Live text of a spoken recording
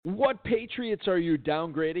What Patriots are you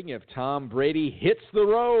downgrading if Tom Brady hits the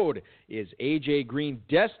road? Is A.J. Green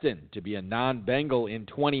destined to be a non-Bengal in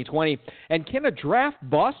 2020? And can a draft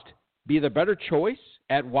bust be the better choice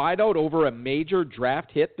at wideout over a major draft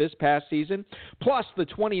hit this past season? Plus, the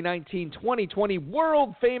 2019-2020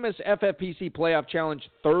 world-famous FFPC Playoff Challenge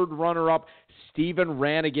third runner-up Stephen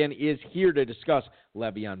Ranaghan is here to discuss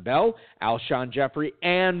Le'Veon Bell, Alshon Jeffrey,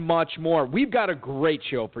 and much more. We've got a great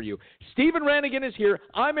show for you. Stephen Ranaghan is here.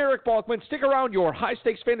 I'm Eric Balkman. Stick around. Your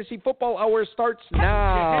high-stakes fantasy football hour starts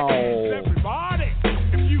now. Hey, everybody,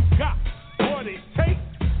 if you got what it takes,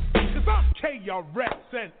 because I'm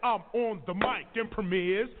KRS and I'm on the mic and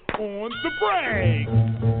Premier's on the break.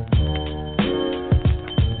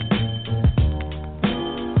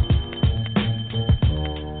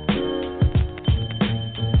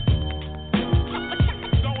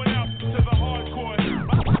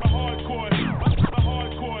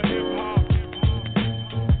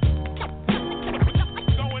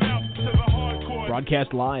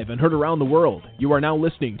 Broadcast live and heard around the world, you are now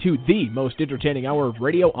listening to the most entertaining hour of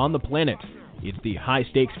radio on the planet. It's the High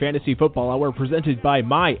Stakes Fantasy Football Hour presented by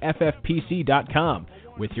MyFFPC.com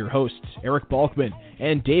with your hosts Eric Balkman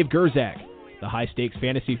and Dave Gerzak. The High Stakes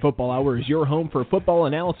Fantasy Football Hour is your home for football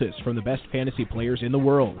analysis from the best fantasy players in the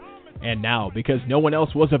world. And now, because no one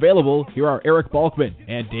else was available, here are Eric Balkman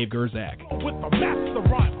and Dave Gerzak. With the master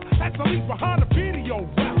rhymer, that's the lead behind the video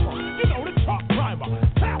rapper. You know the top climber,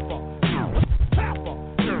 tapper.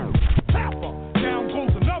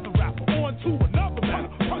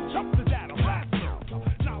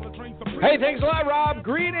 Hey, thanks a lot, Rob.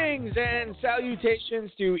 Greetings and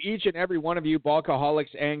salutations to each and every one of you,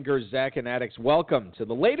 Balkaholics and Gerzak addicts. Welcome to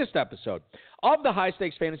the latest episode of the High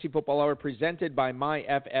Stakes Fantasy Football Hour presented by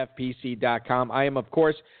MyFFPC.com. I am, of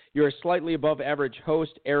course, your slightly above average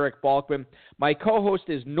host, Eric Balkman. My co-host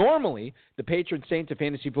is normally the patron saint of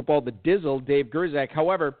fantasy football, the Dizzle, Dave Gerzak.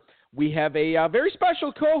 However, we have a very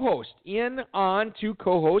special co-host on to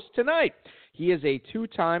co-host tonight. He is a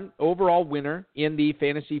two-time overall winner in the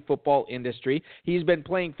fantasy football industry. He's been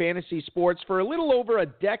playing fantasy sports for a little over a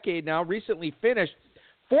decade now, recently finished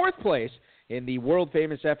fourth place in the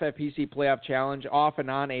world-famous FFPC Playoff Challenge, off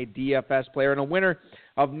and on a DFS player, and a winner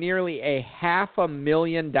of nearly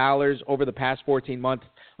 $500,000 over the past 14 months.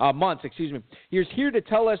 He's here to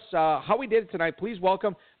tell us how we did it tonight. Please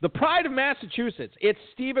welcome the pride of Massachusetts. It's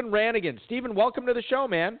Stephen Ranaghan. Stephen, welcome to the show,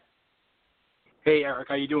 man. Hey, Eric,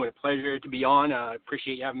 how you doing? A pleasure to be on.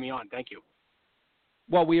 Appreciate you having me on. Thank you.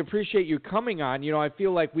 Well, we appreciate you coming on. You know, I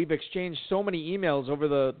feel like we've exchanged so many emails over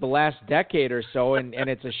the last decade or so, and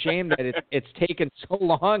it's a shame that it's taken so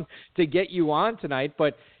long to get you on tonight.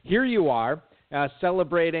 But here you are,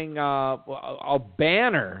 celebrating a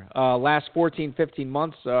banner last 14, 15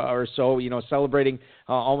 months or so, you know, celebrating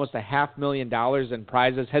almost $500,000 in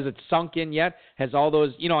prizes. Has it sunk in yet? Has all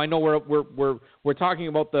those, you know, I know we're talking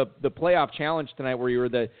about the playoff challenge tonight where you were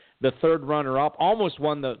the third runner-up, almost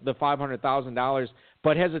won the $500,000,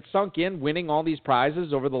 but has it sunk in winning all these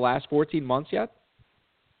prizes over the last 14 months yet?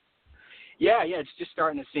 Yeah, it's just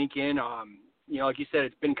starting to sink in. You know, like you said,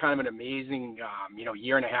 it's been kind of an amazing,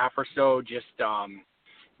 year and a half or so. Just, getting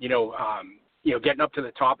up to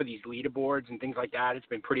the top of these leaderboards and things like that. It's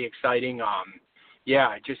been pretty exciting. I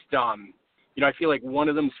feel like one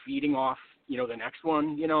of them's feeding off, the next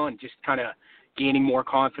one, and just kind of gaining more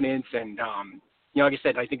confidence. And, like I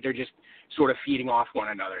said, I think they're just sort of feeding off one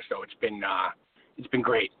another. So it's been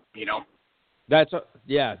great, That's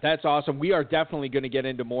awesome. We are definitely going to get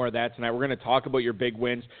into more of that tonight. We're going to talk about your big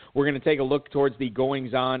wins. We're going to take a look towards the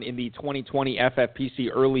goings-on in the 2020 FFPC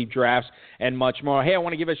early drafts and much more. Hey, I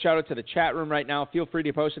want to give a shout-out to the chat room right now. Feel free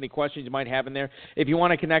to post any questions you might have in there. If you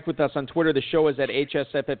want to connect with us on Twitter, the show is at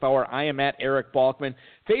HSFF Hour. I am at Eric Balkman.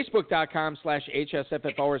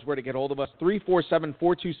 Facebook.com/HSFF Hour is where to get hold of us.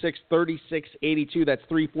 347-426-3682. That's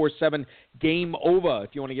 347-GAME-OVA.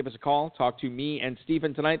 If you want to give us a call, talk to me and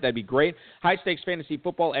Stephen tonight, that'd be great.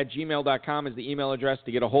 HighStakesFantasyFootball@gmail.com is the email address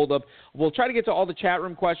to get a hold of. We'll try to get to all the chat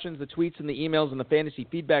room questions, the tweets, and the emails in the fantasy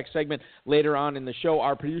feedback segment later on in the show.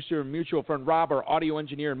 Our producer and mutual friend Rob, our audio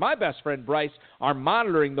engineer, and my best friend Bryce are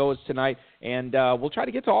monitoring those tonight, and we'll try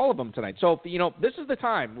to get to all of them tonight. So, this is the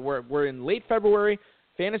time. We're in late February.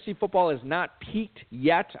 Fantasy football is not peaked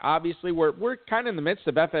yet. Obviously, we're kind of in the midst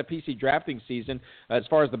of FFPC drafting season as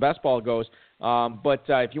far as the best ball goes. But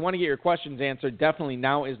if you want to get your questions answered, definitely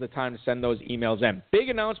now is the time to send those emails in. Big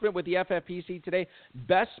announcement with the FFPC today.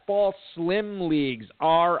 Best Ball Slim Leagues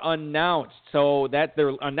are announced. So that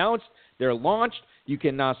they're announced, they're launched. You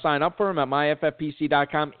can sign up for them at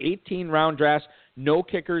myffpc.com. 18-round drafts, no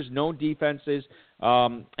kickers, no defenses.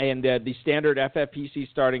 and the standard FFPC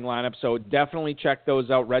starting lineup. So definitely check those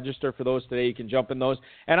out. Register for those today. You can jump in those.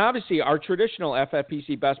 And obviously, our traditional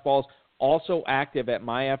FFPC best balls also active at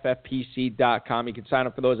myffpc.com. You can sign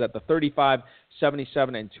up for those at the $35,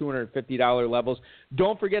 $77, and $250 levels.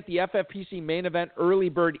 Don't forget the FFPC main event early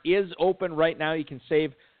bird is open right now. You can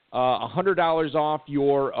save $100 off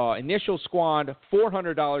your initial squad,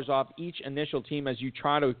 $400 off each initial team as you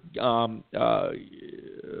try to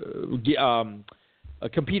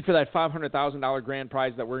compete for that $500,000 grand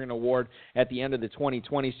prize that we're going to award at the end of the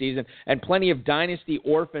 2020 season. And plenty of Dynasty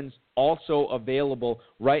Orphans also available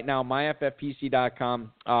right now,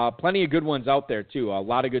 myffpc.com. Plenty of good ones out there, too. A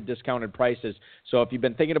lot of good discounted prices. So if you've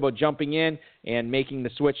been thinking about jumping in and making the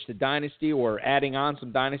switch to Dynasty or adding on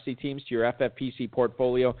some Dynasty teams to your FFPC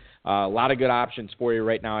portfolio, a lot of good options for you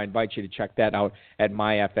right now. I invite you to check that out at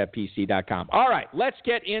myffpc.com. All right, let's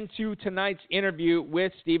get into tonight's interview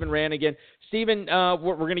with Stephen Ranaghan. Stephen,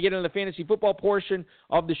 we're going to get into the fantasy football portion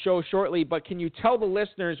of the show shortly, but can you tell the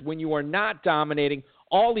listeners when you are not dominating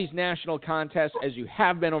all these national contests as you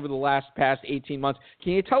have been over the past 18 months,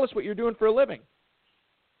 can you tell us what you're doing for a living?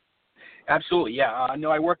 Absolutely, yeah.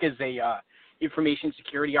 No, I work as a information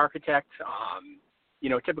security architect,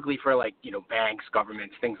 typically for banks,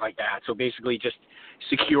 governments, things like that. So basically just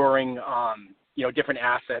securing, different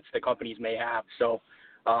assets that companies may have. So,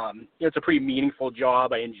 it's a pretty meaningful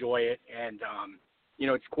job. I enjoy it. And,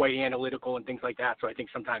 it's quite analytical and things like that. So I think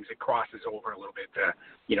sometimes it crosses over a little bit to,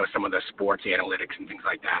 some of the sports analytics and things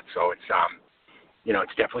like that. So it's,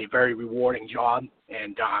 it's definitely a very rewarding job.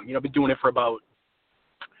 And, I've been doing it for about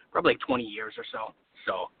probably 20 years or so.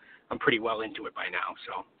 So I'm pretty well into it by now.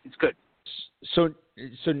 So it's good. So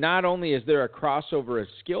not only is there a crossover of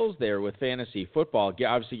skills there with fantasy football, it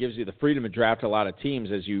obviously gives you the freedom to draft a lot of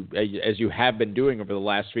teams as you have been doing over the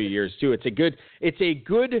last few years too. It's a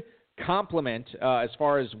good complement as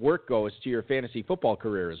far as work goes to your fantasy football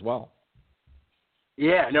career as well.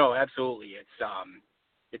 Yeah, no, absolutely.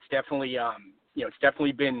 It's definitely it's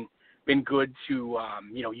definitely been good to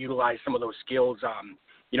utilize some of those skills.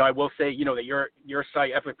 I will say that your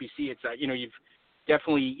site FFPC, it's you've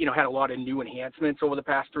definitely had a lot of new enhancements over the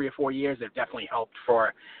past 3 or 4 years. They've definitely helped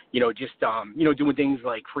for just doing things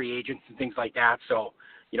like free agents and things like that. So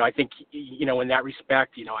I think in that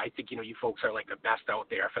respect, I think you folks are like the best out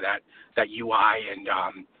there for that UI and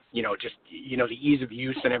just the ease of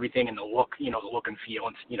use and everything and the look and feel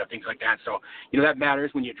and things like that. So that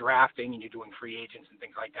matters when you're drafting and you're doing free agents and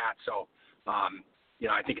things like that. So I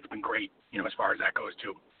think it's been great as far as that goes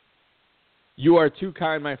too. You are too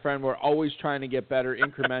kind, my friend. We're always trying to get better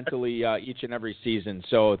incrementally each and every season.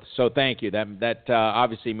 So thank you. That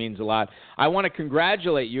obviously means a lot. I want to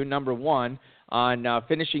congratulate you, number one, on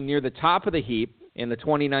finishing near the top of the heap in the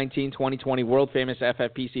 2019-2020 world-famous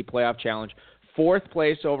FFPC Playoff Challenge. 4th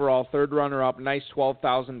place overall, 3rd runner-up, nice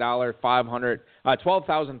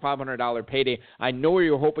 $12,500 payday. I know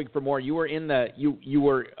you were hoping for more. You were in the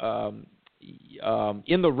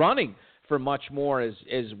running for much more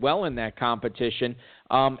as well in that competition.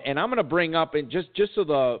 And I'm going to bring up, and just so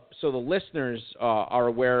the listeners are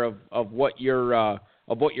aware of what your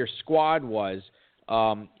squad was.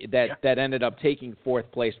 That ended up taking 4th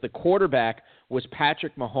place. The quarterback was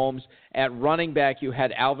Patrick Mahomes. At running back, you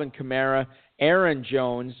had Alvin Kamara, Aaron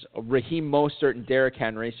Jones, Raheem Mostert, and Derrick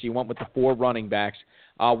Henry. So you went with the 4 running backs.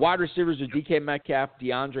 Wide receivers were DK Metcalf,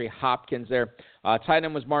 DeAndre Hopkins there. Tight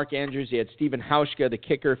end was Mark Andrews. You had Stephen Hauschka, the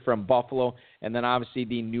kicker from Buffalo, and then obviously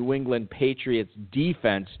the New England Patriots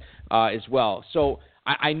defense as well. So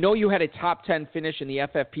I know you had a top 10 finish in the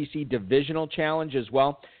FFPC Divisional Challenge as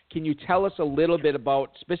well. Can you tell us a little bit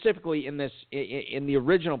about, specifically in the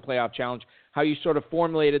original playoff challenge, how you sort of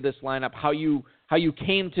formulated this lineup, how you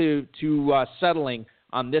came to settling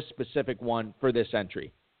on this specific one for this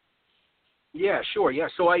entry? Yeah, sure. Yeah,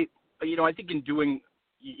 so I think in doing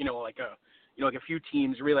like a few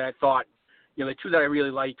teams, really, I thought the 2 that I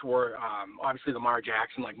really liked were obviously Lamar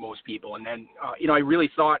Jackson, like most people, and then I really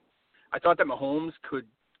thought that Mahomes could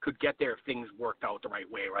get there if things worked out the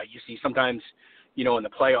right way, right? You see sometimes in the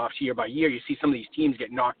playoffs year by year, you see some of these teams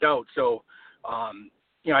get knocked out. So, I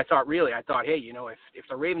thought, hey, if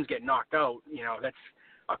the Ravens get knocked out, that's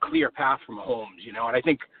a clear path for Mahomes, and I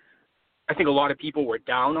think a lot of people were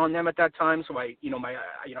down on them at that time. So I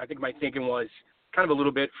think my thinking was kind of a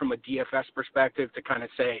little bit from a DFS perspective to kind of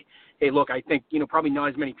say, hey, look, I think, probably not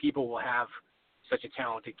as many people will have such a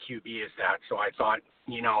talented QB as that. So I thought,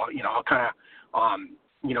 I'll kind of,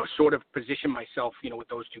 sort of position myself, with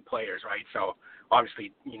those 2 players, right? So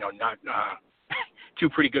obviously, not 2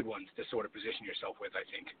 pretty good ones to sort of position yourself with, I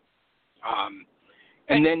think.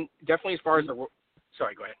 And then definitely as far as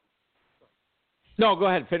sorry, go ahead. No, go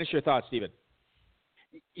ahead. Finish your thoughts, Stephen.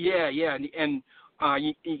 Yeah, and I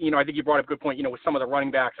think you brought up a good point. With some of the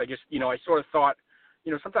running backs, I sort of thought,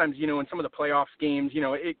 sometimes, in some of the playoffs games,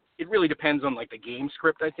 it really depends on like the game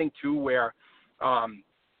script, I think too, where, I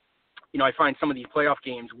find some of these playoff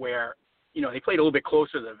games where, they played a little bit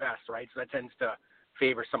closer to the vest, right? So that tends to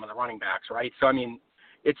favor some of the running backs, right? So, I mean,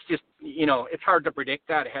 it's just, it's hard to predict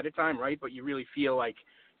that ahead of time, right? But you really feel like,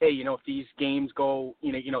 hey, if these games go,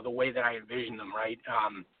 the way that I envision them, right?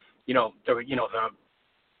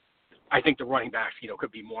 I think the running backs,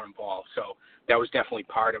 could be more involved. So that was definitely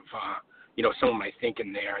part of, some of my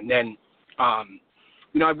thinking there. And then, I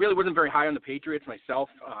really wasn't very high on the Patriots myself,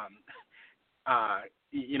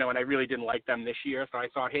 and I really didn't like them this year. So I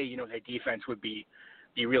thought, hey, their defense would be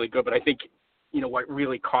really good. But I think, what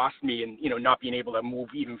really cost me and, not being able to move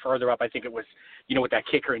even further up, I think it was, with that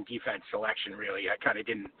kicker and defense selection, really, I kind of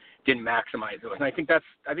didn't maximize those. And I think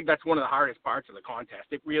that's one of the hardest parts of the contest.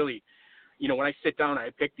 It really, when I sit down and I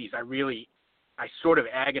pick these, I sort of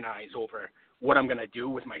agonize over what I'm going to do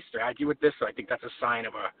with my strategy with this. So I think that's a sign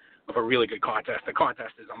of a really good contest. The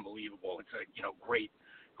contest is unbelievable. It's a,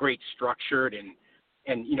 great structured and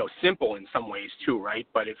simple in some ways too, right?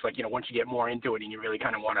 But it's like, once you get more into it and you really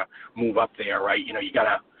kind of want to move up there, right? You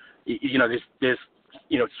gotta, there's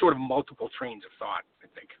sort of multiple trains of thought, I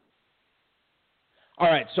think. All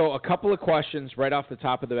right, so a couple of questions right off the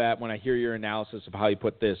top of the bat when I hear your analysis of how you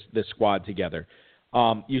put this squad together.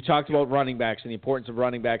 You talked about running backs and the importance of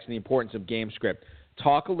running backs and the importance of game script.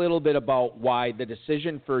 Talk a little bit about why the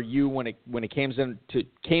decision for you when it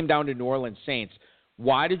came down to New Orleans Saints.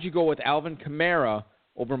 Why did you go with Alvin Kamara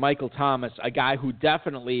over Michael Thomas, a guy who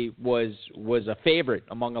definitely was a favorite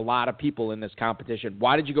among a lot of people in this competition?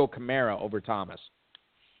 Why did you go Kamara over Thomas?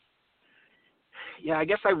 Yeah, I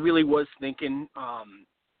guess I really was thinking,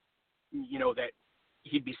 that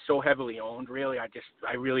he'd be so heavily owned. Really, I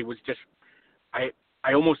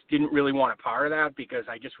almost didn't really want a part of that because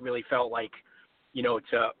I just really felt like,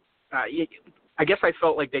 I guess I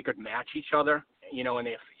felt like they could match each other, and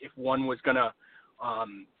if one was gonna,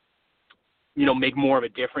 make more of a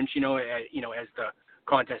difference, as the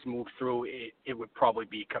contest moved through, it would probably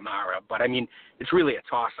be Kamara. But I mean, it's really a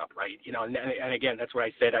toss-up, right? And again, that's what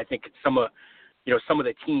I said. I think it's some of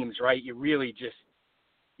the teams, right? You really just,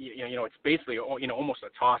 it's basically, almost a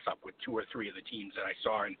toss-up with two or three of the teams that I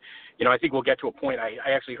saw. And, I think we'll get to a point. I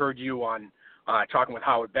actually heard you on talking with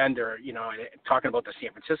Howard Bender, talking about the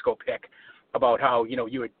San Francisco pick, about how,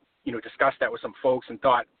 you had, discussed that with some folks and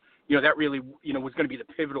thought, that really, was going to be the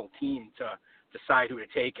pivotal team to decide who to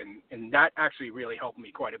take. And that actually really helped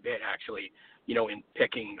me quite a bit, actually, in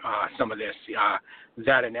picking some of this,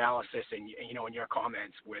 that analysis and, in your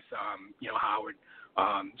comments with, Howard.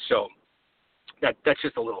 So that's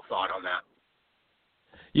just a little thought on that.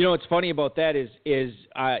 What's funny about that is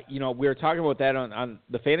we were talking about that on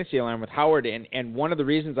the Fantasy Alarm with Howard, and one of the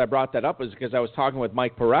reasons I brought that up was because I was talking with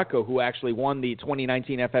Mike Pareco, who actually won the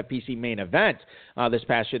 2019 FFPC main event this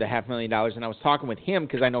past year, the $500,000, and I was talking with him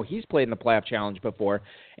because I know he's played in the playoff challenge before,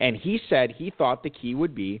 and he said he thought the key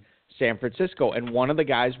would be San Francisco, and one of the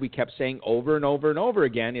guys we kept saying over and over and over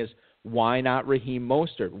again is, why not Raheem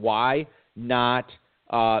Mostert? Why not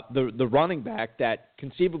the running back that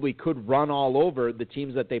conceivably could run all over the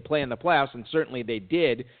teams that they play in the playoffs, and certainly they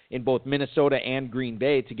did in both Minnesota and Green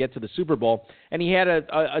Bay to get to the Super Bowl. And he had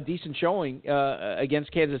a decent showing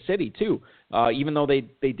against Kansas City, too. Even though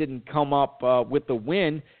they didn't come up with the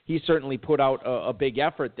win, he certainly put out a big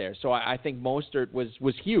effort there. So I think Mostert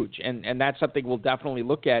was huge, and that's something we'll definitely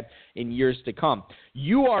look at in years to come.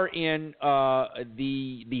 You are in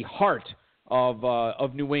the heart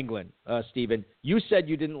of New England, Stephen. You said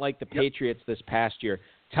you didn't like the Patriots this past year.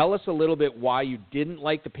 Tell us a little bit why you didn't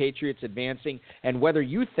like the Patriots advancing and whether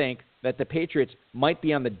you think that the Patriots might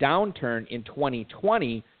be on the downturn in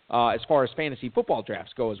 2020 as far as fantasy football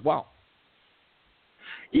drafts go as well.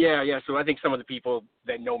 Yeah. So I think some of the people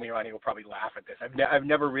that know me around here will probably laugh at this. I've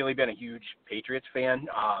never really been a huge Patriots fan,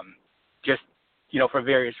 just, for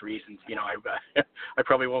various reasons. I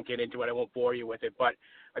probably won't get into it. I won't bore you with it. But,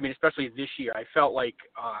 I mean, especially this year, I felt like,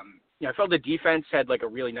 I felt the defense had, like, a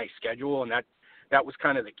really nice schedule, and that was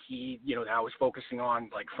kind of the key, that I was focusing on,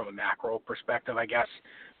 like, from a macro perspective, I guess.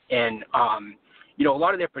 And, a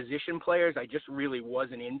lot of their position players I just really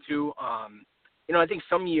wasn't into. I think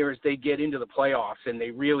some years they get into the playoffs, and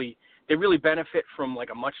they really benefit from, like,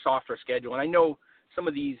 a much softer schedule. And I know some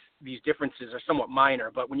of these differences are somewhat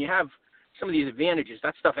minor, but when you have some of these advantages,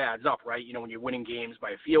 that stuff adds up, right? When you're winning games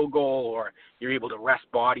by a field goal, or you're able to rest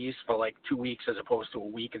bodies for like 2 weeks as opposed to a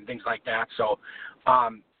week and things like that. So,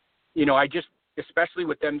 I just, especially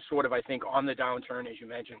with them sort of, I think, on the downturn, as you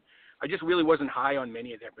mentioned, I just really wasn't high on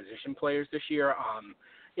many of their position players this year.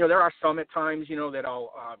 There are some at times, that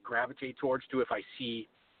I'll gravitate towards too if I see,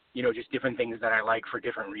 just different things that I like for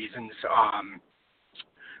different reasons.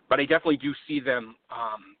 But I definitely do see them,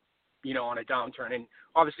 on a downturn. And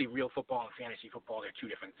obviously, real football and fantasy football, they're two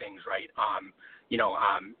different things, right?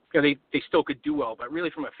 They still could do well, but really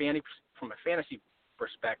from a fantasy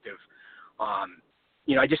perspective,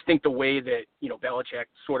 I just think the way that Belichick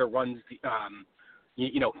sort of runs the,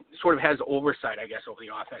 sort of has oversight, I guess, over the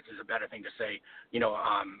offense is a better thing to say.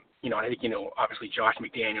 I think obviously Josh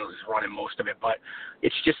McDaniels is running most of it, but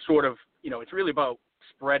it's just sort of it's really about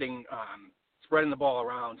spreading the ball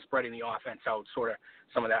around, spreading the offense out, sort of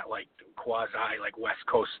some of that like quasi like West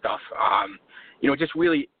Coast stuff. Just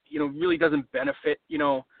really really doesn't benefit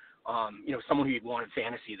someone who you'd want in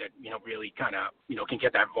fantasy that really kind of can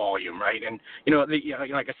get that volume, right? And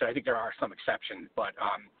like I said, I think there are some exceptions, but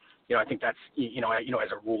I think that's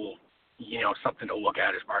as a rule, something to look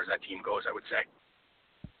at as far as that team goes, I would say.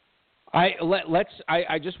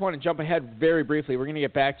 I just want to jump ahead very briefly. We're going to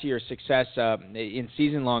get back to your success in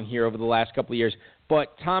season long here over the last couple of years.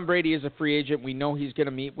 But Tom Brady is a free agent. We know he's going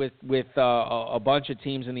to meet with a bunch of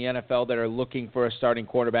teams in the NFL that are looking for a starting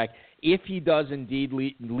quarterback. If he does indeed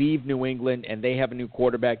leave New England and they have a new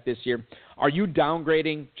quarterback this year, are you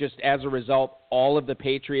downgrading just as a result all of the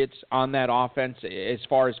Patriots on that offense as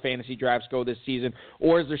far as fantasy drafts go this season?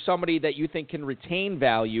 Or is there somebody that you think can retain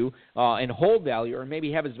value and hold value or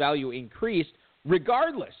maybe have his value increased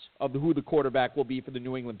regardless of who the quarterback will be for the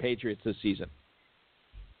New England Patriots this season?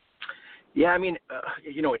 Yeah, I mean,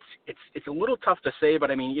 it's a little tough to say, but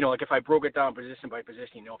I mean, like if I broke it down position by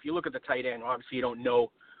position, if you look at the tight end, obviously you don't know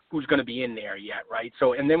who's going to be in there yet, right?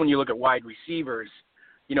 So, and then when you look at wide receivers,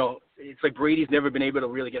 it's like Brady's never been able to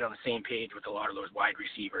really get on the same page with a lot of those wide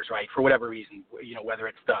receivers, right? For whatever reason, whether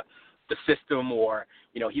it's the system or,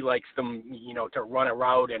 he likes them, to run a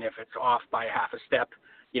route, and if it's off by half a step,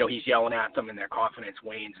 he's yelling at them and their confidence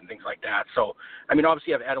wanes and things like that. So, I mean,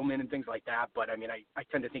 obviously you have Edelman and things like that, but I mean, I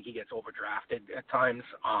tend to think he gets overdrafted at times.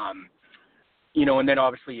 And then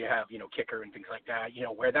obviously you have, kicker and things like that,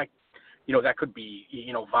 where that, that could be,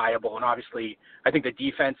 viable. And obviously I think the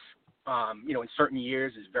defense, in certain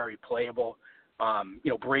years is very playable.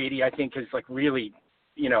 Brady, I think is like really,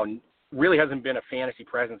 really hasn't been a fantasy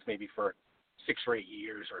presence maybe for 6 or 8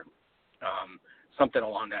 years or something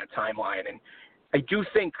along that timeline. And I do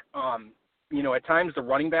think, at times the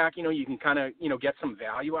running back, you can kind of, get some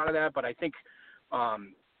value out of that. But I think,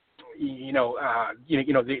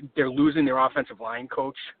 they're losing their offensive line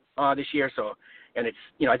coach this year. So, and it's,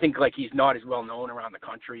 I think like he's not as well known around the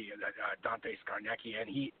country, Dante Scarnecchia.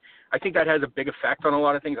 And I think that has a big effect on a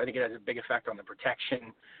lot of things. I think it has a big effect on the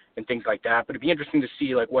protection and things like that. But it'd be interesting to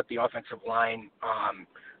see like what the offensive line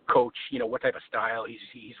coach, what type of style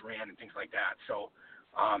he's ran and things like that. So,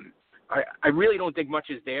 I really don't think much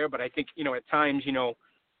is there, but I think, at times,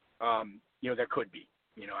 there could be,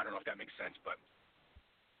 I don't know if that makes sense, but.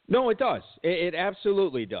 No, it does. It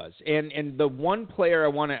absolutely does. And the one player I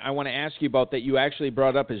want to ask you about that you actually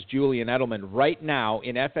brought up is Julian Edelman. Right now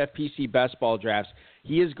in FFPC best ball drafts,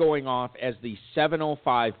 he is going off as the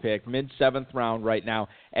 705 pick, mid-7th round right now,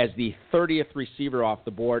 as the 30th receiver off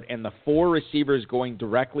the board, and the 4 receivers going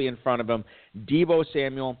directly in front of him, Deebo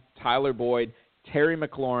Samuel, Tyler Boyd, Terry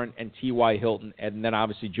McLaurin, and T.Y. Hilton, and then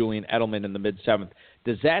obviously Julian Edelman in the mid-7th.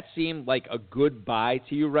 Does that seem like a good buy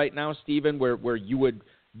to you right now, Stephen, where you would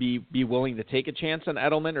be willing to take a chance on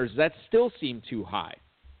Edelman, or does that still seem too high?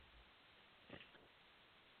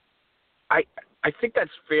 I think that's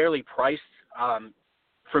fairly priced.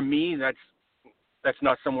 For me, that's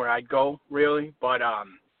not somewhere I'd go, really. But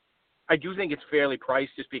I do think it's fairly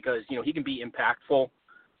priced just because, he can be impactful.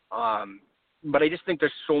 But I just think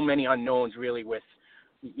there's so many unknowns really with,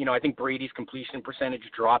 I think Brady's completion percentage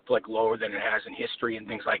dropped like lower than it has in history and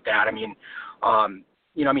things like that. I mean,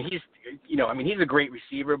 he's a great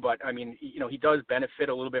receiver, but I mean, he does benefit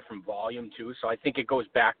a little bit from volume too. So I think it goes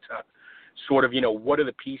back to sort of, what are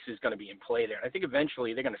the pieces going to be in play there? And I think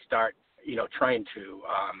eventually they're going to start, trying to,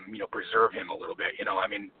 preserve him a little bit. I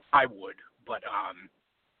mean, I would, but,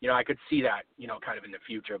 I could see that, kind of in the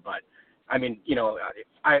future. But I mean,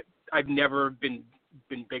 I've never been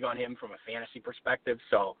big on him from a fantasy perspective.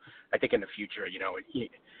 So I think in the future,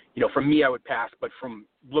 for me, I would pass. But from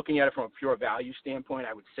looking at it from a pure value standpoint,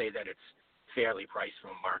 I would say that it's fairly priced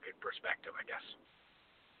from a market perspective, I guess.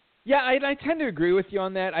 Yeah, I tend to agree with you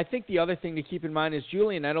on that. I think the other thing to keep in mind is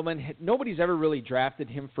Julian Edelman, nobody's ever really drafted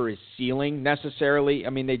him for his ceiling necessarily.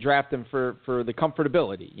 I mean, they draft him for the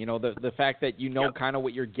comfortability, the fact that kind of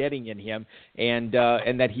what you're getting in him and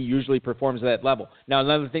that he usually performs at that level. Now,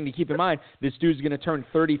 another thing to keep in mind, this dude's going to turn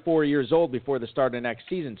 34 years old before the start of next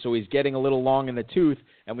season, so he's getting a little long in the tooth,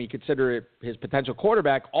 and when you consider his potential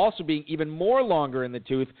quarterback also being even more longer in the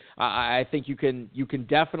tooth, I think you can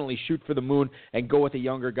definitely shoot for the moon and go with a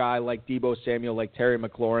younger guy like Deebo Samuel, like Terry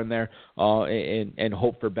McLaurin there, and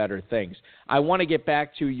hope for better things. I want to get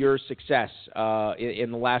back to your success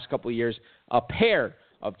in the last couple of years. A pair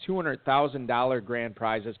of $200,000 grand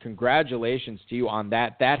prizes. Congratulations to you on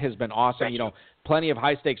that. That has been awesome. Thank you. Plenty of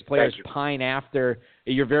high-stakes players pine after.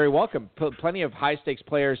 You're very welcome. Plenty of high-stakes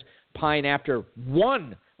players pine after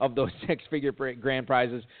one of those six-figure grand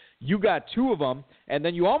prizes. You got two of them, and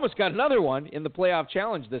then you almost got another one in the playoff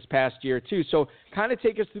challenge this past year, too. So kind of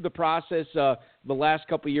take us through the process the last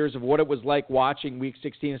couple of years of what it was like watching Week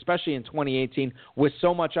 16, especially in 2018, with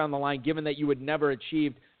so much on the line, given that you had never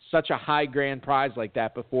achieved such a high grand prize like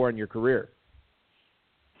that before in your career.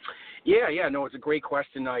 Yeah, no, it's a great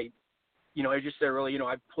question. I just said earlier,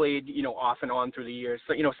 I've played, off and on through the years.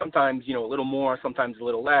 So, sometimes, a little more, sometimes a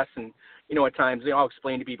little less. And, at times, I'll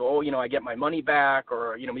explain to people, I get my money back,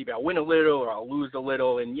 or, maybe I'll win a little or I'll lose a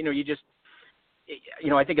little. And, you just,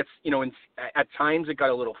 I think it's, at times it got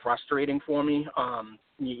a little frustrating for me,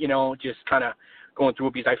 just kind of going through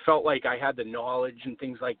it because I felt like I had the knowledge and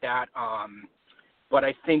things like that. But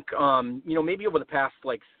I think, maybe over the past,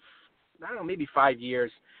 maybe 5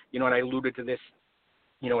 years, and I alluded to this,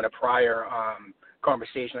 in a prior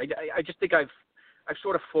conversation, I just think I've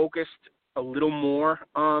sort of focused a little more,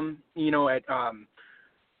 at,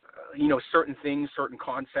 certain things, certain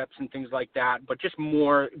concepts and things like that, but just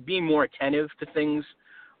being more attentive to things,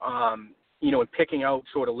 and picking out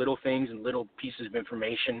sort of little things and little pieces of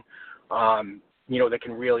information, that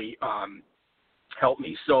can really help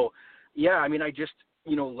me. So, yeah, I mean, I just,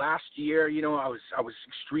 last year, I was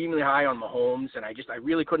extremely high on Mahomes, and I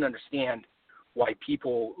really couldn't understand why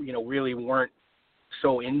people, really weren't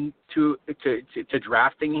so into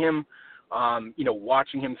drafting him.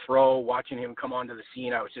 Watching him throw, watching him come onto the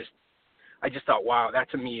scene, I just thought, wow, that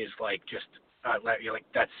to me is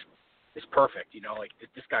it's perfect.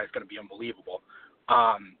 This guy's going to be unbelievable.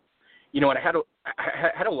 And I had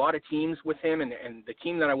a lot of teams with him, and the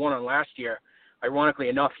team that I won on last year, ironically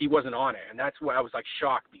enough, he wasn't on it, and that's why I was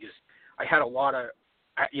shocked because I had a lot of,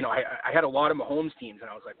 I had a lot of Mahomes teams, and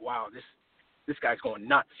I was like, wow, this guy's going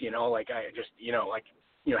nuts,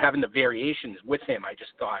 having the variations with him, I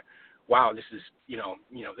just thought, wow, this is,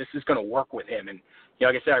 this is going to work with him. And,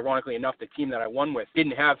 like I said, ironically enough, the team that I won with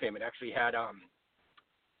didn't have him. It actually had,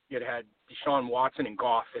 it had Deshaun Watson and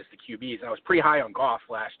Goff as the QBs. And I was pretty high on Goff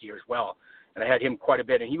last year as well. And I had him quite a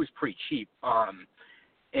bit, and he was pretty cheap. I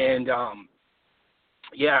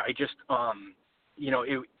just,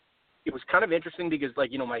 it was kind of interesting because, I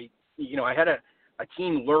had a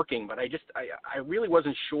team lurking, but I really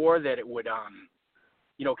wasn't sure that it would,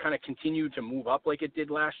 kind of continue to move up like it did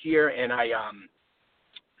last year. And I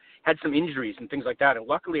had some injuries and things like that. And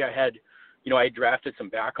luckily I had drafted some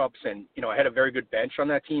backups, and, I had a very good bench on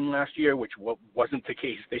that team last year, which wasn't the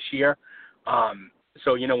case this year.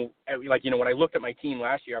 So, when I looked at my team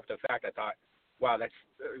last year after the fact, I thought, wow, that's,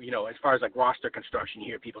 as far as roster construction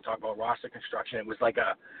here, people talk about roster construction. It was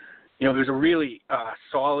there was a really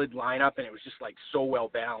solid lineup, and it was just so well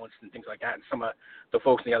balanced and things like that. And some of the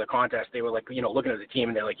folks in the other contests, they were looking at the team,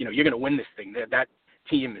 and they're you're going to win this thing. That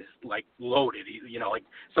team is loaded.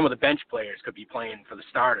 Some of the bench players could be playing for the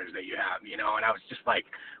starters that you have. And I was just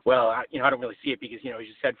well, I don't really see it because as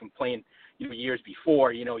you said, from playing years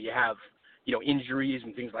before, you have injuries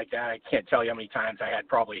and things like that. I can't tell you how many times I had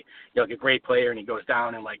probably a great player and he goes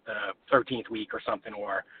down in the 13th week or something,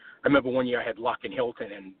 or I remember one year I had Luck and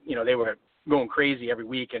Hilton, and, they were going crazy every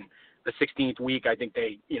week. And the 16th week, I think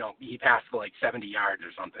he passed for 70 yards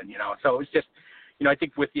or something, So it was just, I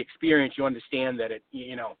think with the experience, you understand that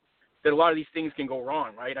that a lot of these things can go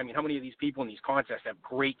wrong, right? I mean, how many of these people in these contests have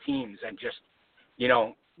great teams and just,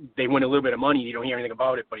 they win a little bit of money, you don't hear anything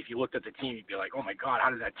about it. But if you looked at the team, you'd be like, oh my God,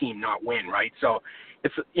 how did that team not win, right? So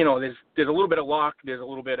it's, there's a little bit of luck. There's a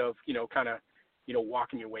little bit of, kind of,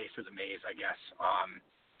 walking your way through the maze, I guess.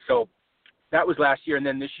 So that was last year. And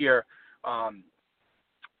then this year, I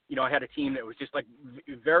had a team that was just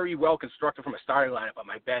very well constructed from a starting lineup, but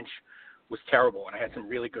my bench was terrible. And I had some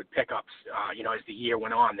really good pickups, as the year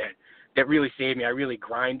went on that really saved me. I really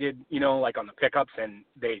grinded, on the pickups, and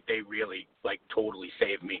they really totally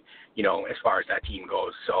saved me, as far as that team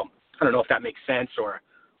goes. So I don't know if that makes sense or,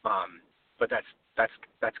 but that's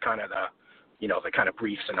that's kind of the, the kind of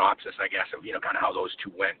brief synopsis, I guess, of, kind of how those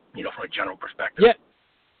two went, from a general perspective. Yeah.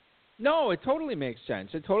 No, it totally makes sense.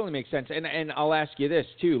 And I'll ask you this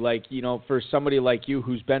too, like, for somebody like you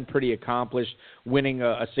who's been pretty accomplished, winning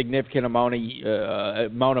a significant amount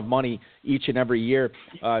of money each and every year,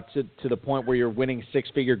 to the point where you're winning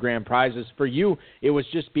six-figure grand prizes. For you, it was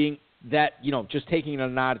just being that, just taking it a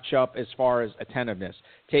notch up as far as attentiveness,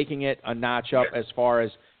 taking it a notch up as far as,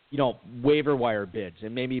 waiver wire bids,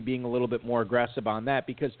 and maybe being a little bit more aggressive on that,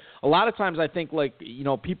 because a lot of times I think, like,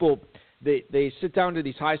 people, they sit down to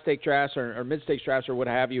these high-stake drafts or mid-stake drafts or what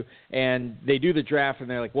have you, and they do the draft, and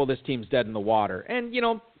they're like, well, this team's dead in the water. And,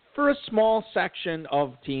 for a small section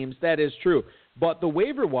of teams, that is true. But the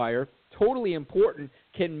waiver wire, totally important,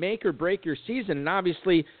 can make or break your season. And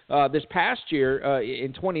obviously, this past year,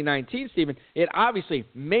 in 2019, Stephen, it obviously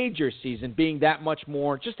made your season, being that much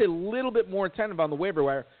more, just a little bit more attentive on the waiver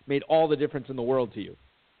wire, made all the difference in the world to you.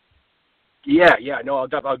 Yeah. No,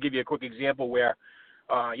 I'll give you a quick example where,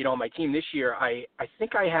 on my team this year, I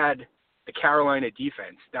think I had the Carolina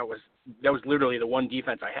defense. That was literally the one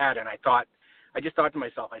defense I had, and I just thought to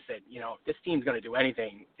myself, I said, this team's going to do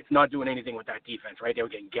anything. It's not doing anything with that defense, right? They were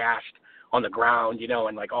getting gashed on the ground,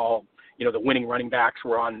 and like all, the winning running backs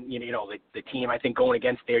were on, the team, I think, going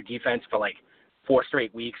against their defense for like 4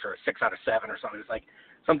 straight weeks or 6 out of 7 or something. It's like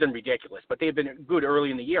something ridiculous. But they had been good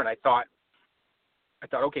early in the year, and I thought,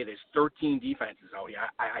 okay, there's 13 defenses out here.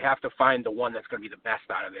 I have to find the one that's going to be the best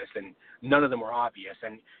out of this, and none of them were obvious.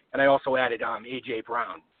 And I also added A.J.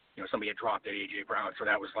 Brown. Somebody had dropped at A.J. Brown, so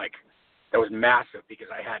that was massive because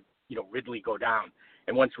I had, Ridley go down.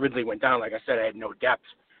 And once Ridley went down, like I said, I had no depth.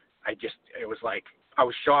 It was like I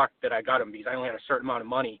was shocked that I got him because I only had a certain amount of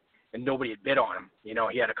money and nobody had bid on him.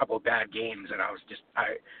 He had a couple of bad games, and I was just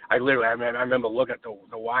I remember looking at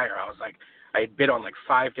the wire. I was like, I had bid on like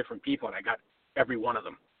 5 different people, and I got every one of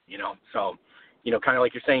them. So kind of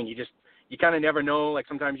like you're saying, you kind of never know. Like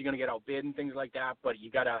sometimes you're going to get outbid and things like that, but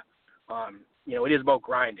you gotta it is about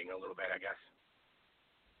grinding a little bit, I guess.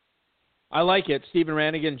 I like it. Stephen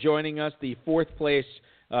Ranaghan joining us, the 4th place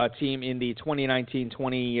team in the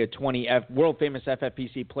 2019-2020 world-famous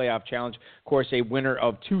FFPC Playoff Challenge. Of course, a winner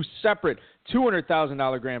of 2 separate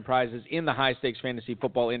 $200,000 grand prizes in the high-stakes fantasy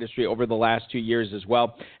football industry over the last 2 years as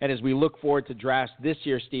well. And as we look forward to drafts this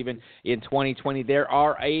year, Stephen, in 2020, there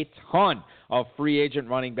are a ton of free agent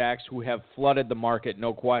running backs who have flooded the market,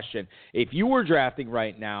 no question. If you were drafting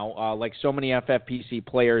right now, like so many FFPC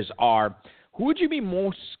players are, who would you be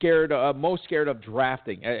most scared of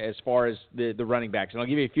drafting as far as the running backs? And I'll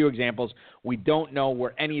give you a few examples. We don't know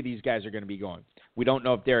where any of these guys are going to be going. We don't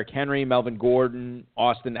know if Derrick Henry, Melvin Gordon,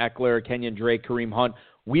 Austin Eckler, Kenyon Drake, Kareem Hunt,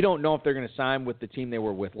 we don't know if they're going to sign with the team they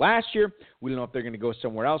were with last year. We don't know if they're going to go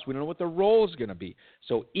somewhere else. We don't know what their role is going to be.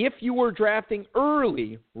 So if you were drafting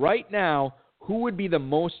early right now, who would be the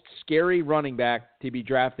most scary running back to be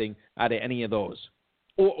drafting out of any of those?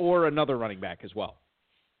 Or another running back as well?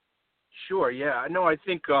 Sure. Yeah. No, I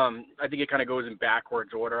think it kind of goes in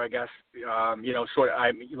backwards order, I guess. I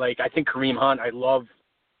think Kareem Hunt. I love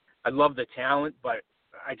the talent, but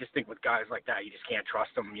I just think with guys like that, you just can't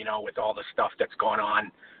trust them. With all the stuff that's going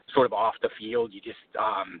on, sort of off the field, you just,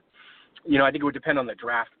 I think it would depend on the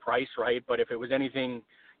draft price, right? But if it was anything,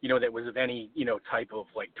 that was of any, type of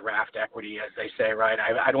like draft equity, as they say, right?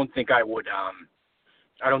 I don't think I would.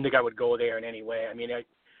 I don't think I would go there in any way. I mean,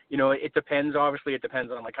 it depends. Obviously, it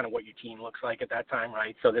depends on like kind of what your team looks like at that time,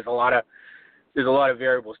 right? So there's a lot of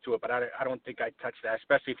variables to it, but I don't think I'd touch that,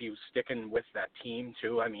 especially if he was sticking with that team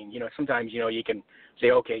too. I mean, sometimes you can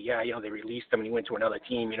say, okay, yeah, they released him and he went to another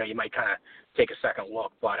team. You might kind of take a second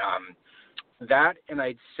look, but that, and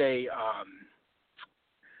I'd say,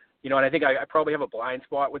 and I think I probably have a blind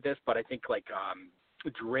spot with this, but I think like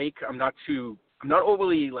Drake, I'm not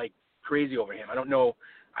overly like crazy over him. I don't know.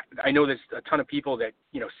 I know there's a ton of people that,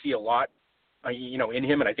 see a lot, in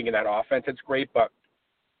him, and I think in that offense it's great, but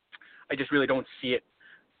I just really don't see it,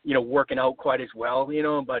 working out quite as well,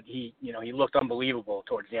 but he looked unbelievable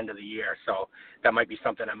towards the end of the year, so that might be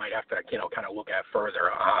something I might have to, kind of look at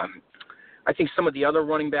further. I think some of the other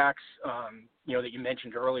running backs, that you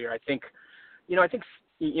mentioned earlier, I think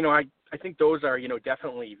those are,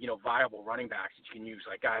 definitely, viable running backs that you can use,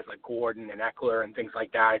 like guys like Gordon and Eckler and things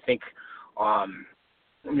like that. I think,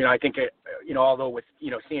 I think, although with,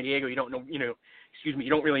 San Diego, you don't know, you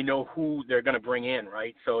don't really know who they're going to bring in,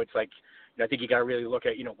 right? So it's like, I think you got to really look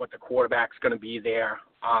at, what the quarterback's going to be there.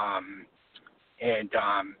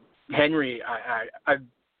 Henry,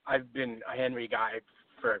 I've been a Henry guy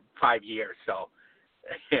for 5 years, so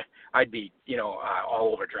I'd be,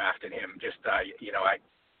 all over drafting him. Just,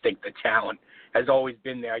 think the talent has always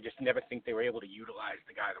been there. I just never think they were able to utilize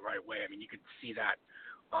the guy the right way. I mean, you could see that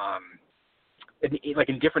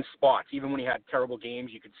in different spots. Even when he had terrible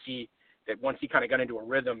games, you could see that once he kind of got into a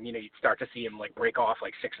rhythm, you'd start to see him like break off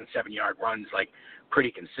like 6 and 7 yard runs like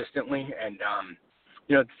pretty consistently. And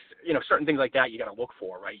certain things like that you got to look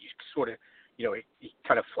for, right? You sort of, it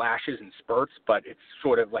kind of flashes and spurts, but it's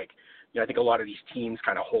sort of like, I think a lot of these teams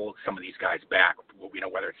kind of hold some of these guys back,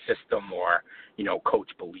 whether it's system or, coach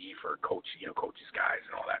belief or coach's guys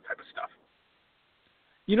and all that type of stuff.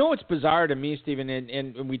 What's bizarre to me, Stephen,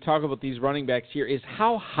 and we talk about these running backs here, is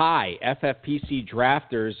how high FFPC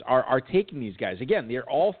drafters are taking these guys. Again, they're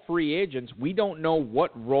all free agents. We don't know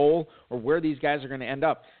what role or where these guys are going to end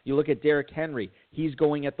up. You look at Derrick Henry. He's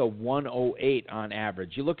going at the 108 on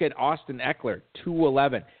average. You look at Austin Eckler,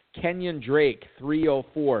 211. Kenyon Drake,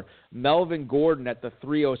 304. Melvin Gordon at the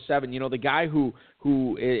 307. The guy who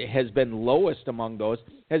has been lowest among those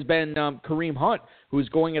has been Kareem Hunt, who's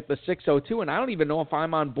going at the 602. And I don't even know if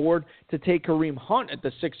I'm on board to take Kareem Hunt at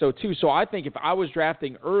the 602. So I think if I was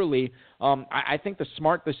drafting early, I think the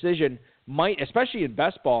smart decision might, especially in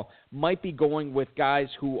best ball, might be going with guys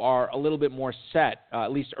who are a little bit more set,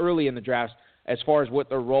 at least early in the drafts, as far as what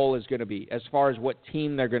their role is going to be, as far as what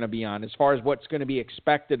team they're going to be on, as far as what's going to be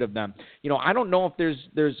expected of them. I don't know if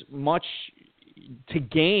there's much to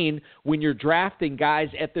gain when you're drafting guys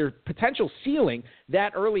at their potential ceiling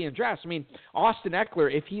that early in drafts. I mean, Austin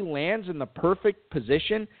Eckler, if he lands in the perfect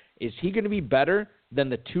position, is he going to be better than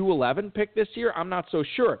the 211 pick this year? I'm not so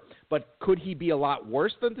sure. But could he be a lot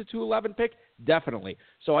worse than the 211 pick? Definitely.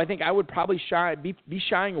 So I think I would probably be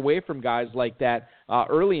shying away from guys like that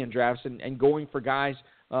early in drafts and going for guys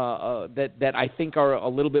that I think are a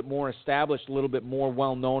little bit more established, a little bit more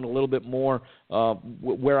well-known, a little bit more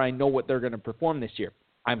where I know what they're going to perform this year.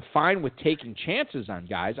 I'm fine with taking chances on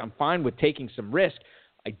guys. I'm fine with taking some risk.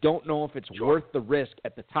 I don't know if it's worth the risk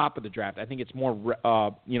at the top of the draft. I think it's more,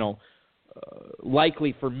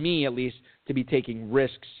 likely for me at least to be taking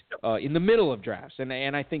risks in the middle of drafts.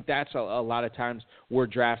 And I think that's a lot of times where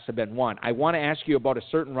drafts have been won. I want to ask you about a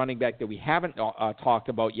certain running back that we haven't talked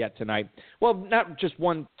about yet tonight. Well, not just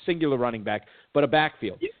one singular running back, but a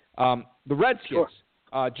backfield. The Redskins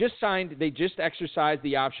just signed, they just exercised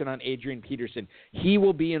the option on Adrian Peterson. He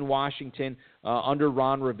will be in Washington under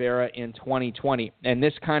Ron Rivera in 2020. And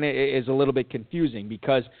this kind of is a little bit confusing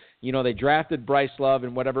because they drafted Bryce Love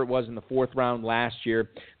and whatever it was in the 4th round last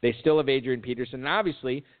year. They still have Adrian Peterson. And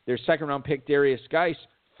obviously, their 2nd-round pick, Darius Geis,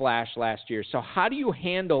 flashed last year. So how do you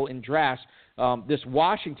handle in drafts this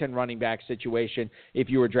Washington running back situation if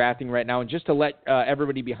you were drafting right now? And just to let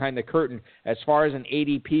everybody behind the curtain, as far as an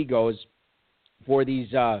ADP goes for these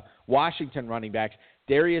Washington running backs,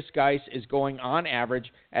 Darius Geis is going on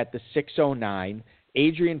average at the 609.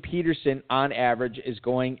 Adrian Peterson on average is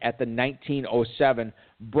going at the 1907.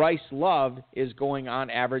 Bryce Love is going on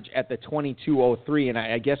average at the 2203. And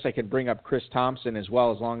I guess I could bring up Chris Thompson as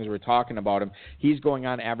well as long as we're talking about him. He's going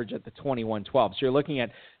on average at the 2112. So you're looking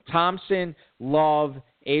at Thompson, Love,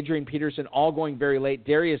 Adrian Peterson all going very late.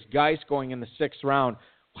 Darius Geis going in the 6th round.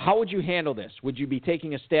 How would you handle this? Would you be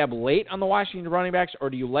taking a stab late on the Washington running backs, or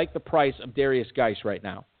do you like the price of Darius Geis right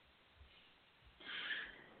now?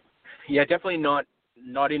 Yeah, definitely not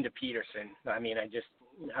into Peterson. I mean,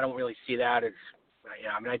 I don't really see that as,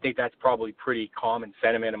 I think that's probably pretty common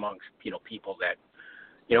sentiment amongst, people that,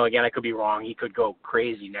 again, I could be wrong. He could go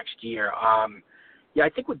crazy next year. I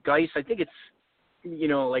think with Geis, I think it's,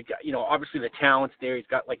 obviously the talent's there. He's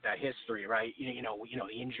got like that history, right?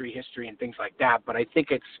 The injury history and things like that. But I think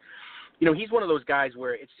it's, he's one of those guys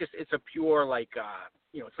where it's a pure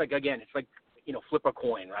it's like, again, it's like, flip a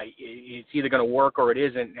coin, right? It's either going to work or it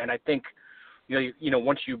isn't. And I think,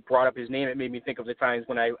 once you brought up his name, it made me think of the times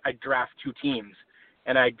when I draft 2 teams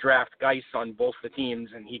and I draft Geis on both the teams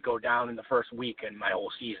and he'd go down in the first week and my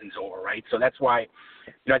whole season's over, right? So that's why,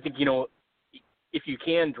 I think, if you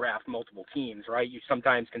can draft multiple teams, right, you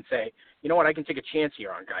sometimes can say, you know what, I can take a chance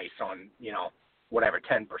here on Geis on, whatever,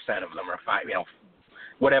 10% of them or 5,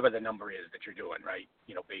 whatever the number is that you're doing, right,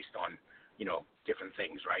 based on, different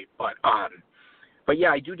things, right? But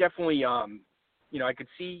yeah, I do definitely, I could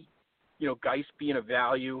see, Geis being a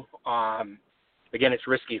value. Again, it's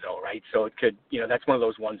risky though, right? So it could, that's one of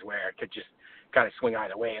those ones where it could just kind of swing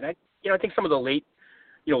either way. And I think some of the late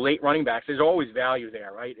running backs, there's always value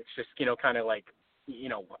there, right? It's just, kind of like,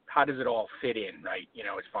 how does it all fit in, right?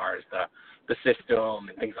 As far as the system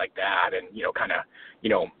and things like that, and, kind of,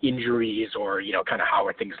 injuries or, kind of how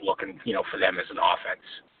are things looking, for them as an offense.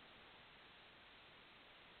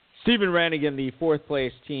 Stephen Ranaghan, the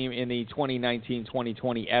fourth-place team in the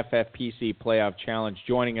 2019-2020 FFPC Playoff Challenge,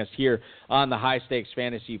 joining us here on the High Stakes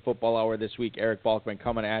Fantasy Football Hour this week. Eric Balkman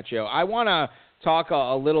coming at you. I want to talk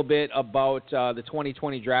a little bit about the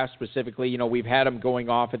 2020 draft specifically. You know, we've had them going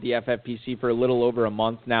off at the FFPC for a little over a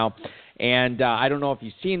month now, and I don't know if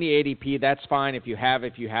you've seen the ADP. That's fine. If you have,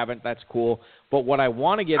 if you haven't, that's cool. But what I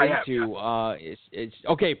want to get into is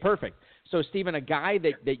okay, perfect. So, Stephen, a guy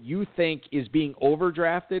that you think is being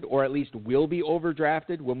overdrafted or at least will be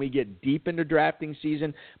overdrafted when we get deep into drafting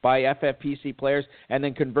season by FFPC players, and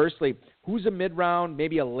then conversely, who's a mid-round,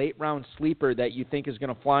 maybe a late-round sleeper that you think is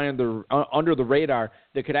going to fly under the radar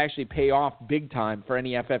that could actually pay off big time for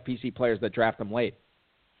any FFPC players that draft them late?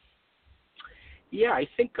 Yeah, I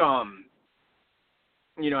think,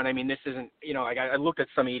 you know, and I mean, this isn't, you know, I looked at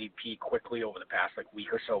some ADP quickly over the past,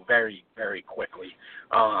 week or so, very, very quickly.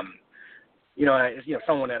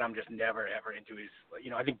 Someone that I'm just never, ever into is,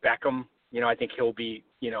 I think Beckham, I think he'll be,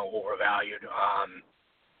 overvalued.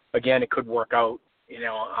 Again, it could work out,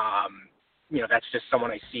 that's just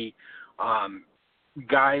someone I see.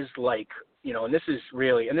 Guys like, and this is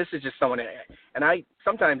just someone, and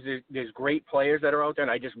sometimes there's great players that are out there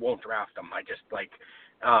and I just won't draft them. I just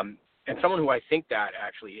and someone who I think that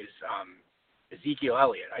actually is Ezekiel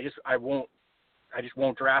Elliott. I just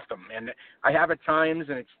won't draft him. And I have at times,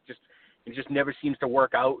 and it just never seems to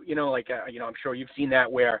work out, I'm sure you've seen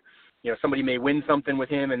that where, somebody may win something with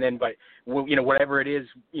him and then, but, whatever it is,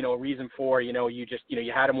 a reason for, you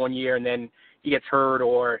had him one year and then he gets hurt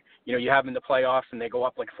or, you have him in the playoffs and they go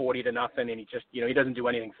up 40-0 and he just, he doesn't do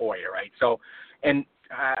anything for you. Right. So, and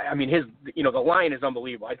I mean, the line is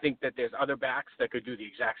unbelievable. I think that there's other backs that could do the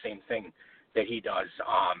exact same thing that he does.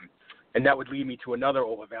 And that would lead me to another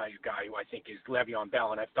overvalued guy who I think is Le'Veon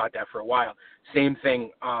Bell. And I've thought that for a while. Same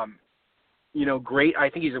thing. Great. I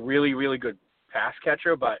think he's a really, really good pass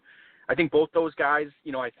catcher, but I think both those guys,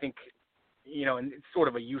 I think, and it's sort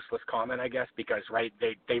of a useless comment, I guess, because, right,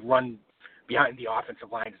 they run behind the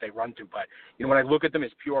offensive lines they run to. But, when I look at them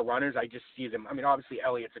as pure runners, I just see them. I mean, obviously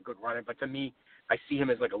Elliott's a good runner, but to me, I see him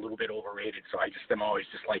as a little bit overrated. So I just am always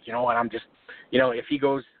just what, I'm just, if he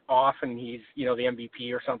goes off and he's, the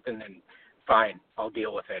MVP or something, then fine, I'll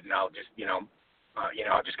deal with it. And I'll just,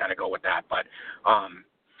 I'll just kind of go with that. But,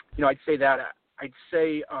 I'd say that. I'd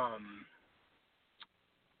say,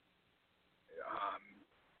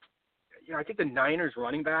 I think the Niners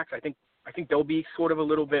running backs. I think they'll be sort of a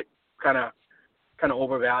little bit kind of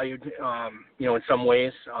overvalued. In some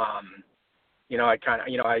ways. I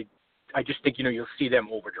just think you'll see them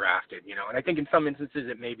overdrafted. And I think in some instances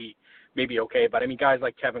it may be okay. But I mean, guys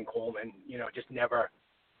like Tevin Coleman, just never.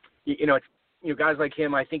 Guys like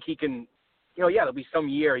him. I think he can. There'll be some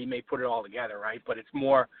year he may put it all together, right? But it's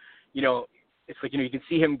more, it's you can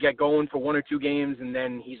see him get going for one or two games and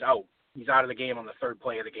then he's out. He's out of the game on the third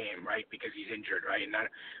play of the game, right? Because he's injured, right? And I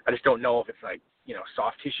just don't know if it's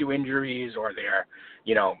soft tissue injuries or they're,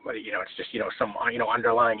 it's just, some,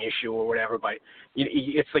 underlying issue or whatever. But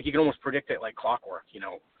it's you can almost predict it like clockwork, with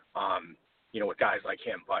guys like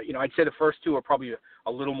him. But, I'd say the first two are probably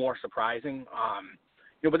a little more surprising.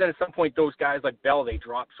 But then at some point, those guys like Bell, they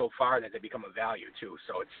drop so far that they become a value too.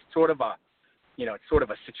 So it's sort of a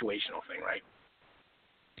situational thing, right?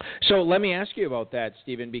 So let me ask you about that,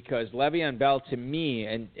 Stephen, because Le'Veon Bell, to me,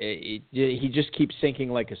 and he just keeps sinking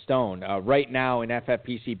like a stone. Right now in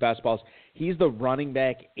FFPC best balls, he's the running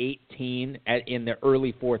back 18 in the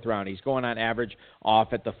early fourth round. He's going on average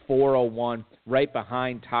off at the 401, right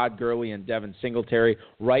behind Todd Gurley and Devin Singletary,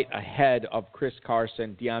 right ahead of Chris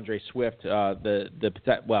Carson, DeAndre Swift.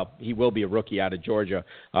 He will be a rookie out of Georgia.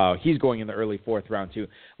 He's going in the early fourth round too.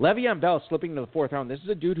 Le'Veon Bell slipping to the fourth round. This is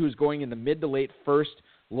a dude who's going in the mid to late first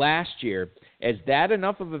last year. Is that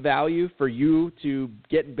enough of a value for you to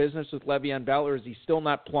get in business with Le'Veon Bell, or is he still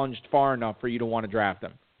not plunged far enough for you to want to draft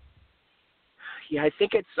him? Yeah, I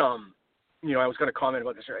think it's, I was going to comment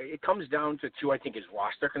about this. It comes down to, too, I think, is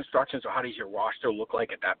roster construction. So how does your roster look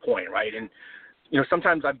like at that point, right? And,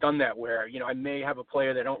 sometimes I've done that where, I may have a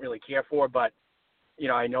player that I don't really care for, but,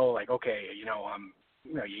 I know, okay,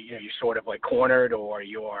 you're sort of cornered or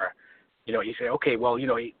you're, you say, okay, well,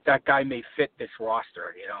 that guy may fit this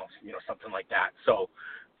roster, something like that. So,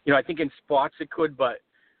 I think in spots it could, but,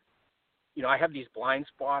 I have these blind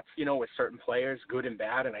spots, with certain players, good and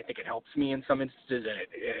bad, and I think it helps me in some instances, and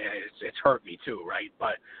it's hurt me too, right?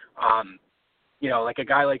 But, like a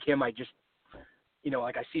guy like him, I just,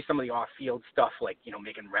 I see some of the off-field stuff,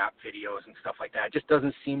 making rap videos and stuff like that. It just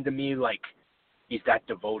doesn't seem to me like he's that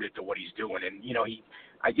devoted to what he's doing. And,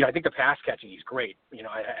 I think the pass catching, he's great.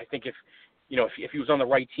 I think if he was on the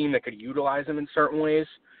right team that could utilize him in certain ways,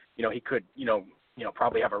 he could,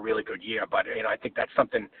 probably have a really good year. But, I think that's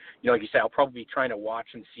something, like you said, I'll probably be trying to watch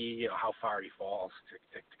and see, how far he falls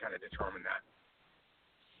to kind of determine that.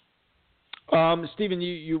 Stephen,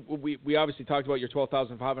 we obviously talked about your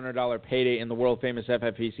 $12,500 payday in the world-famous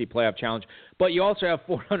FFPC Playoff Challenge, but you also have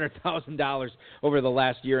 $400,000 over the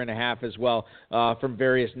last year and a half as well from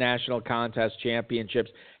various national contest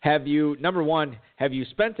championships. Number one, have you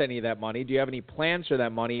spent any of that money? Do you have any plans for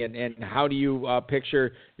that money? And how do you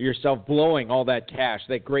picture yourself blowing all that cash,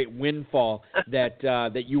 that great windfall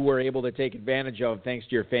that you were able to take advantage of thanks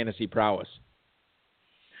to your fantasy prowess?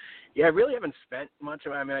 Yeah, I really haven't spent much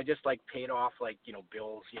of it. I mean, I just paid off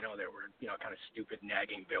bills, that were, kind of stupid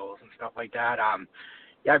nagging bills and stuff like that.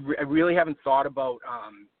 I really haven't thought about,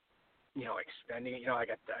 spending it. I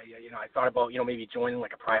thought about, maybe joining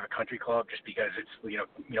a private country club just because it's,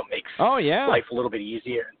 makes life a little bit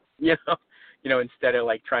easier, instead of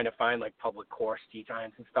trying to find public course tee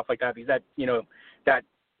times and stuff like that. Because that,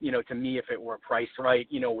 to me, if it were priced right,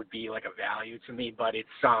 would be a value to me. But it's,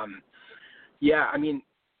 I mean,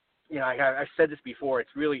 I've said this before.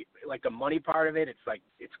 It's really the money part of it. It's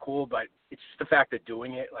it's cool, but it's just the fact of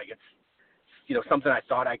doing it. It's something I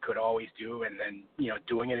thought I could always do, and then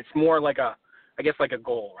doing it. It's more I guess a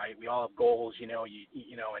goal, right? We all have goals, and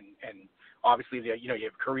obviously you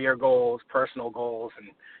have career goals, personal goals, and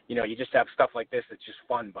you just have stuff like this that's just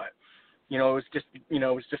fun. But it was just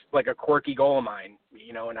a quirky goal of mine,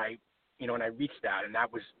 and I reached that, and that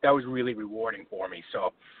was really rewarding for me.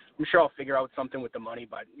 So I'm sure I'll figure out something with the money,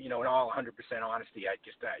 but in all 100% honesty, I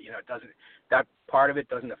just it doesn't, that part of it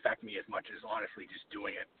doesn't affect me as much as honestly just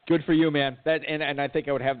doing it. Good for you, man. And I think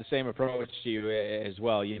I would have the same approach to you as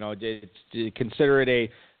well. To consider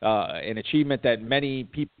it an achievement that many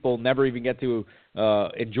people never even get to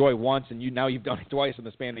enjoy once, and now you've done it twice in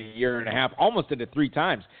the span of a year and a half, almost did it 3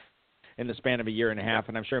 times in the span of a year and a half,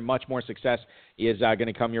 and I'm sure much more success is going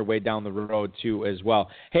to come your way down the road too as well.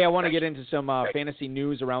 Hey, I want to get into some fantasy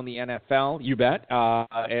news around the NFL, you bet,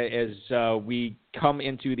 as we come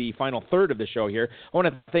into the final third of the show here. I want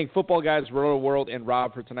to thank Football Guys, Roto World, and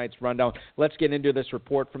Rob for tonight's rundown. Let's get into this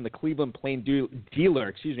report from the Cleveland Plain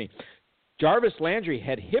Dealer. Jarvis Landry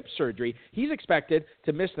had hip surgery. He's expected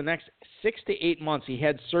to miss the next 6 to 8 months. He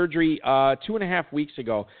had surgery 2.5 weeks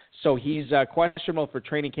ago, so he's questionable for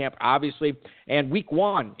training camp, obviously. And week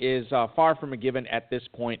 1 is far from a given at this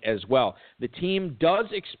point as well. The team does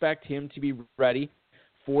expect him to be ready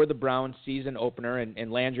for the Browns season opener,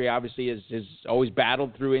 and Landry obviously has always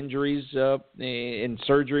battled through injuries and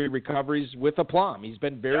surgery recoveries with aplomb. He's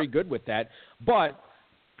been very good with that, but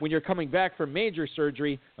when you're coming back from major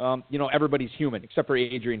surgery, everybody's human, except for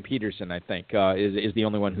Adrian Peterson, I think, is the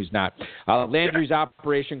only one who's not. Landry's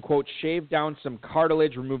operation, quote, shaved down some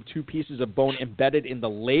cartilage, removed 2 pieces of bone embedded in the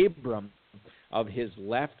labrum of his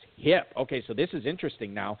left hip. Okay, so this is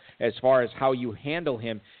interesting now as far as how you handle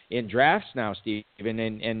him in drafts now, Stephen.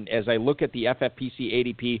 And as I look at the FFPC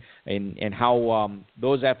ADP and how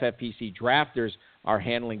those FFPC drafters are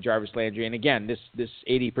handling Jarvis Landry, and again, this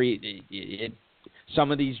ADP, some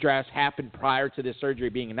of these drafts happened prior to this surgery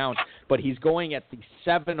being announced, but he's going at the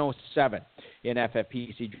 707 in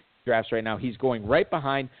FFPC drafts right now. He's going right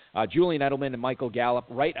behind Julian Edelman and Michael Gallup,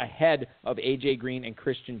 right ahead of A.J. Green and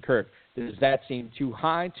Christian Kirk. Does that seem too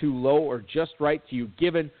high, too low, or just right to you,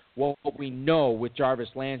 given what we know with Jarvis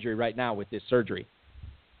Landry right now with this surgery?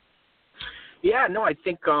 Yeah, no, I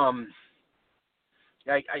think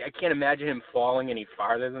I can't imagine him falling any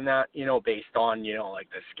farther than that, based on, the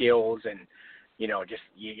skills and, just,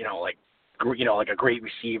 like a great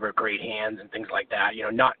receiver, great hands and things like that.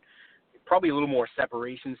 Not probably a little more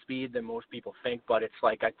separation speed than most people think, but it's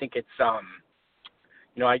I think it's, I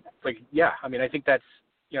think that's,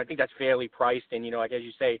 I think that's fairly priced. And, as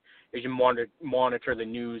you say, as you monitor the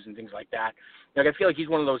news and things like that, I feel like he's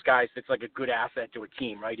one of those guys that's a good asset to a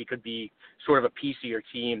team, right? He could be sort of a piece of your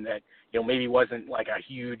team that, maybe wasn't a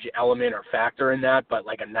huge element or factor in that, but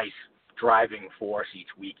a nice driving force each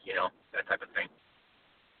week, that type of thing.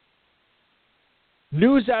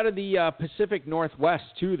 News out of the Pacific Northwest,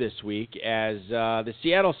 too, this week, as the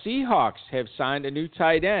Seattle Seahawks have signed a new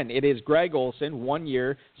tight end. It is Greg Olsen, 1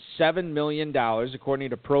 year, $7 million, according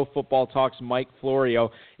to Pro Football Talk's Mike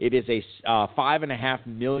Florio. It is a $5.5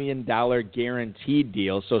 million guaranteed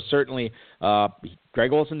deal, so certainly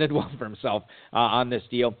Greg Olsen did well for himself on this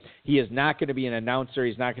deal. He is not going to be an announcer.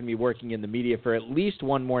 He's not going to be working in the media for at least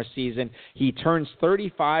one more season. He turns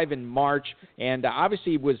 35 in March, and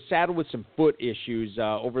obviously was saddled with some foot issues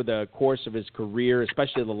over the course of his career,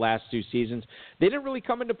 especially the last 2 seasons. They didn't really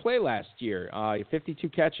come into play last year. 52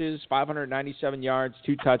 catches, 597 yards,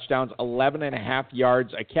 2 touchdowns, 11.5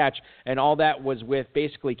 yards a catch, and all that was with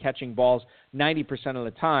basically catching balls 90% of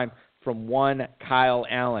the time from one Kyle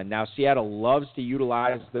Allen. Now, Seattle loves to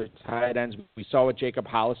utilize the tight ends. We saw what Jacob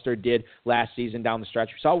Hollister did last season down the stretch.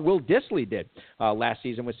 We saw what Will Dissly did last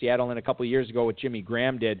season with Seattle, and a couple of years ago what Jimmy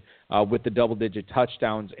Graham did with the double-digit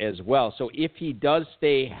touchdowns as well. So if he does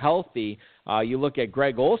stay healthy, you look at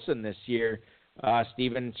Greg Olsen this year,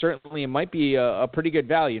 Stephen, certainly it might be a pretty good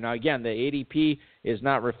value. Now, again, the ADP is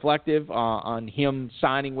not reflective on him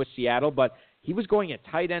signing with Seattle, but he was going at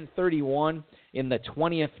tight end 31 in the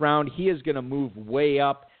 20th round. He is going to move way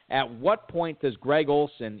up. At what point does Greg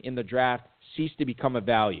Olsen in the draft cease to become a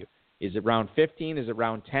value? Is it round 15? Is it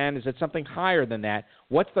round 10? Is it something higher than that?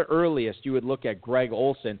 What's the earliest you would look at Greg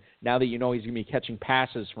Olsen now that you know he's going to be catching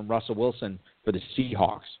passes from Russell Wilson for the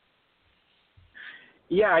Seahawks?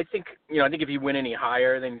 Yeah, I think if you went any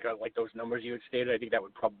higher than like those numbers you had stated, I think that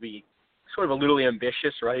would probably be sort of a little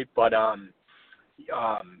ambitious, right? But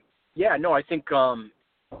yeah, no, I think I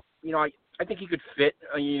think he could fit,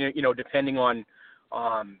 depending on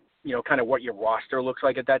kind of what your roster looks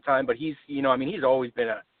like at that time. But he's always been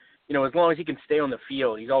as long as he can stay on the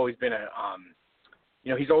field, he's always been a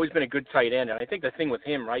good tight end. And I think the thing with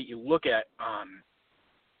him, right, you look at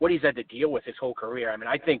what he's had to deal with his whole career. I mean,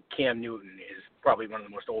 I think Cam Newton is probably one of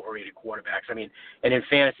the most overrated quarterbacks. I mean, and in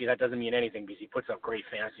fantasy, that doesn't mean anything because he puts up great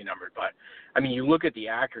fantasy numbers. But, I mean, you look at the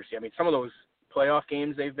accuracy. I mean, some of those playoff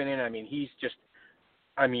games they've been in, I mean, he's just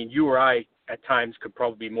 – I mean, you or I at times could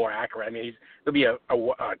probably be more accurate. I mean, there'll be a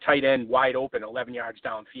tight end wide open 11 yards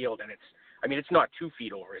downfield, and it's not 2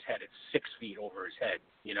 feet over his head. It's 6 feet over his head,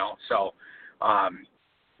 So, I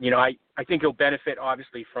think he'll benefit,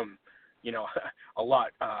 obviously, from, a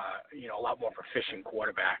lot more proficient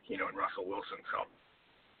quarterback, in Russell Wilson. So.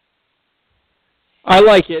 I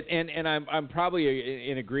like it, and I'm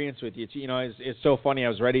probably in agreement with you. It's so funny. I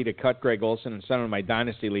was ready to cut Greg Olsen in some of my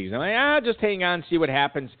dynasty leagues. I'm like, just hang on, see what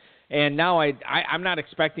happens. And now I'm not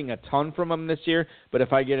expecting a ton from him this year, but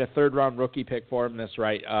if I get a 3rd-round rookie pick for him at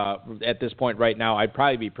this point right now, I'd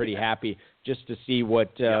probably be pretty happy just to see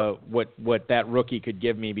what that rookie could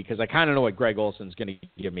give me, because I kind of know what Greg Olsen's going to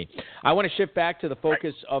give me. I want to shift back to the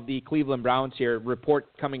focus of the Cleveland Browns here. Report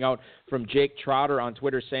coming out from Jake Trotter on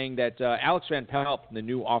Twitter saying that Alex Van Pelt, the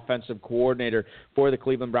new offensive coordinator for the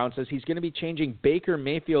Cleveland Browns, says he's going to be changing Baker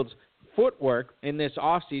Mayfield's footwork in this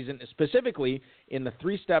offseason, specifically in the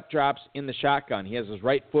 3-step drops in the shotgun. He has his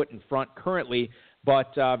right foot in front currently,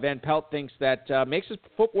 but Van Pelt thinks that makes his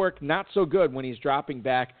footwork not so good when he's dropping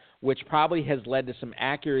back, which probably has led to some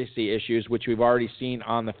accuracy issues, which we've already seen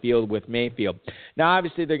on the field with Mayfield. Now,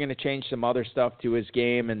 obviously, they're going to change some other stuff to his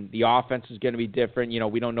game, and the offense is going to be different.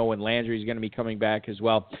 We don't know when Landry's going to be coming back as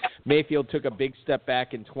well. Mayfield took a big step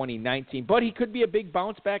back in 2019, but he could be a big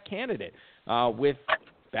bounce-back candidate with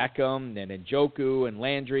Beckham and Njoku and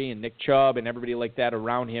Landry and Nick Chubb and everybody like that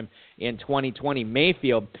around him in 2020.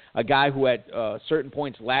 Mayfield, a guy who at certain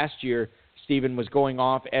points last year, Stephen, was going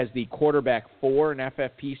off as the quarterback 4 in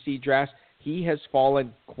FFPC drafts. He has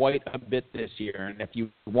fallen quite a bit this year. And if you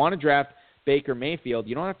want to draft Baker Mayfield,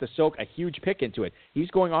 you don't have to soak a huge pick into it. He's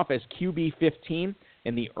going off as QB 15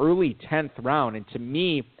 in the early 10th round. And to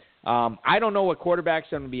me, I don't know what quarterback's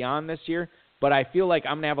going to be on this year, but I feel like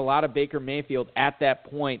I'm going to have a lot of Baker Mayfield at that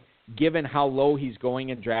point, given how low he's going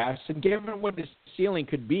in drafts and given what his ceiling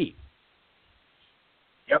could be.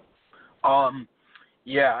 Yep.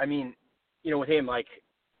 Yeah, I mean, with him,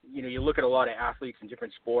 you look at a lot of athletes in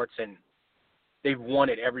different sports, and they've won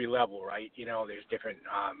at every level, right? There's different,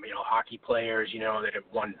 hockey players, that have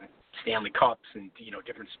won Stanley Cups and,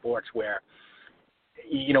 different sports where,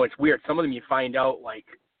 it's weird. Some of them you find out,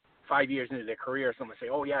 5 years into their career, someone say,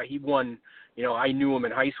 oh, yeah, he won, I knew him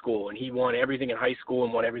in high school, and he won everything in high school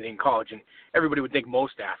and won everything in college. And everybody would think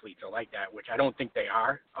most athletes are like that, which I don't think they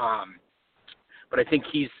are. But I think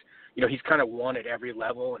he's kind of won at every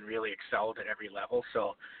level and really excelled at every level.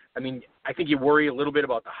 So, I mean, I think you worry a little bit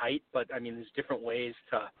about the height, but, I mean, there's different ways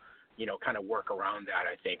to, kind of work around that,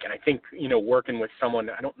 I think. And I think, working with someone,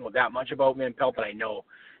 I don't know that much about Van Pelt, but I know,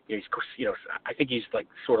 he's, I think he's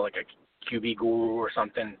sort of like a QB guru or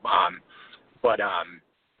something. I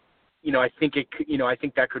think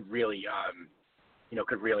that could really,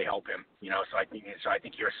 could really help him, So I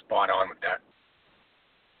think you're spot on with that.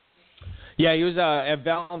 Yeah, he was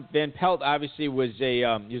Van Pelt. Obviously, was he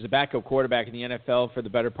was a backup quarterback in the NFL for the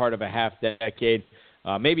better part of a half decade,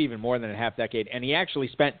 maybe even more than a half decade, and he actually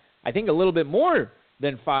spent, I think, a little bit more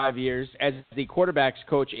than 5 years as the quarterbacks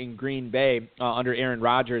coach in Green Bay under Aaron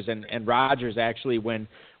Rodgers. And Rodgers actually, when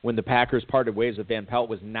the Packers parted ways with Van Pelt,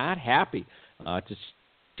 was not happy to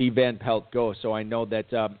see Van Pelt go. So I know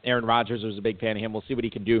that Aaron Rodgers was a big fan of him. We'll see what he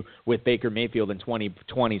can do with Baker Mayfield in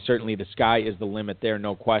 2020. Certainly the sky is the limit there,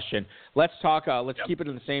 no question. Let's talk. Let's keep it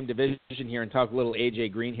in the same division here and talk a little A.J.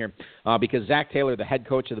 Green here because Zach Taylor, the head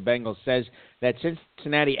coach of the Bengals, says that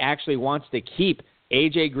Cincinnati actually wants to keep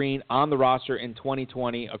A.J. Green on the roster in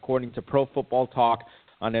 2020, according to Pro Football Talk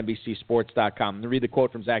on NBCSports.com. I'm going to read the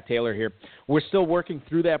quote from Zach Taylor here. We're still working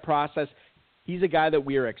through that process. He's a guy that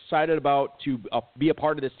we are excited about to be a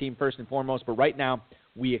part of this team first and foremost, but right now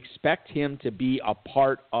we expect him to be a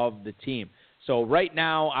part of the team. So right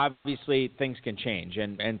now, obviously, things can change,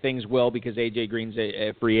 and things will because A.J. Green's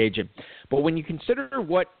a free agent. But when you consider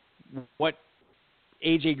what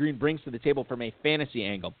A.J. Green brings to the table from a fantasy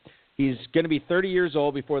angle, he's going to be 30 years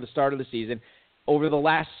old before the start of the season. Over the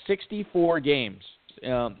last 64 games,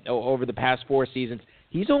 over the past 4 seasons,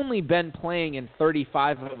 he's only been playing in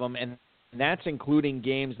 35 of them, and that's including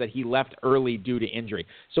games that he left early due to injury.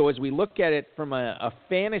 So as we look at it from a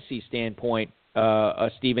fantasy standpoint,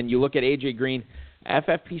 Stephen, you look at A.J. Green,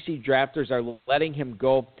 FFPC drafters are letting him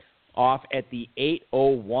go off at the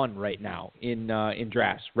 801 right now in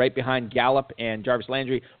drafts, right behind Gallup and Jarvis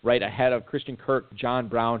Landry, right ahead of Christian Kirk, John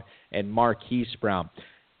Brown, and Marquise Brown.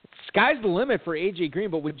 Sky's the limit for A.J.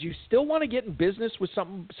 Green, but would you still want to get in business with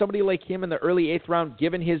somebody like him in the early 8th round,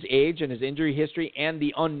 given his age and his injury history and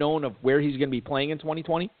the unknown of where he's going to be playing in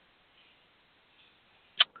 2020?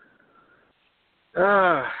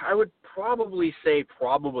 I would probably say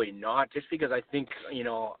probably not, just because I think, I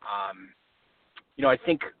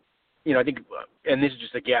think, and this is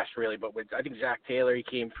just a guess really, but I think Zach Taylor, he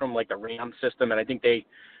came from like the Rams system, and I think they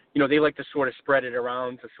like to sort of spread it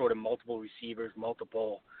around to sort of multiple receivers,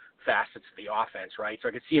 multiple facets of the offense, right? So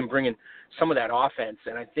I could see him bringing some of that offense,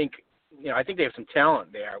 and I think they have some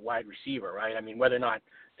talent there, wide receiver, right? I mean, whether or not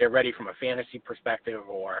they're ready from a fantasy perspective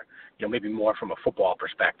or, maybe more from a football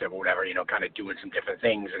perspective or whatever, kind of doing some different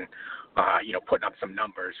things and, putting up some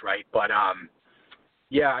numbers, right? But, I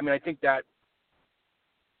think that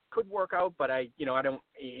could work out, but I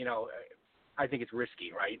think it's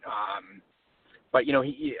risky, right? But,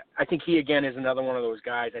 I think he, again, is another one of those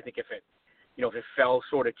guys. I think if it fell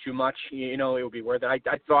sort of too much, it would be worth it. I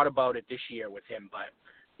thought about it this year with him, but,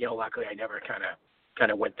 luckily I never kind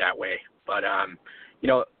of went that way. But,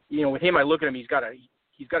 with him, I look at him, he's got a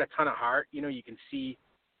ton of heart. You can see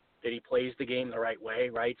that he plays the game the right way,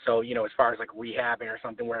 right? So, as far as like rehabbing or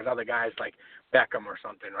something, whereas other guys like Beckham or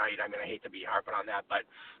something, right? I mean, I hate to be harping on that, but,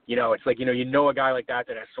 it's like, a guy like that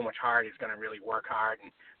has so much heart is going to really work hard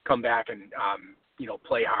and come back and,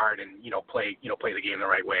 play hard and, play the game the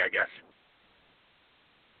right way, I guess.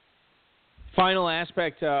 Final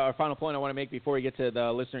aspect, or final point I want to make before we get to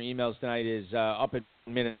the listener emails tonight is up in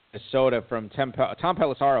Minnesota from Tom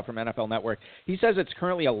Pelissaro from NFL Network. He says it's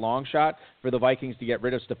currently a long shot for the Vikings to get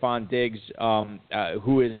rid of Stephon Diggs,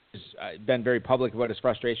 who has been very public about his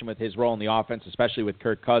frustration with his role in the offense, especially with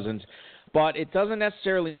Kirk Cousins. But it doesn't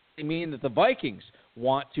necessarily mean that the Vikings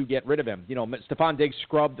want to get rid of him. Stephon Diggs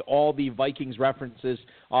scrubbed all the Vikings references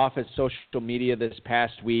off his social media this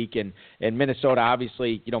past week, and Minnesota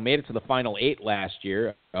obviously, made it to the Final 8 last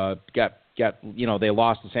year. They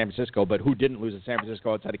lost to San Francisco, but who didn't lose to San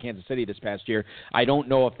Francisco outside of Kansas City this past year? I don't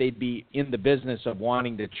know if they'd be in the business of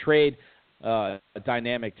wanting to trade a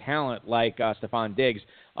dynamic talent like Stephon Diggs.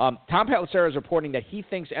 Tom Pelissero is reporting that he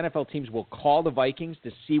thinks NFL teams will call the Vikings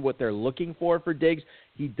to see what they're looking for Diggs.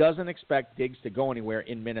 He doesn't expect Diggs to go anywhere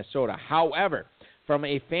in Minnesota. However, from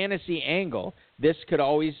a fantasy angle, this could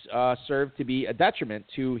always serve to be a detriment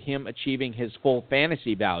to him achieving his full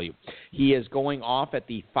fantasy value. He is going off at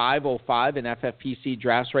the 505 in FFPC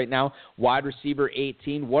drafts right now, wide receiver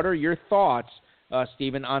 18. What are your thoughts,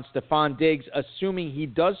 Stephen, on Stephon Diggs, assuming he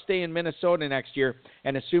does stay in Minnesota next year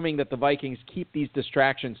and assuming that the Vikings keep these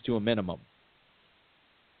distractions to a minimum?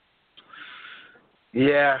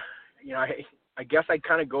 Yeah, I guess I'd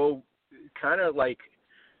kind of go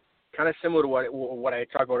similar to what I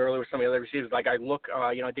talked about earlier with some of the other receivers. Like I look,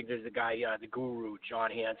 I think there's the guy, the guru,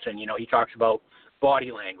 John Hansen, he talks about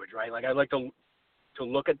body language, right? Like I like to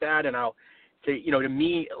look at that, and to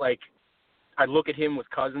me, like, I look at him with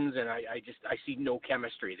Cousins, and I see no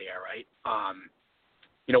chemistry there, right?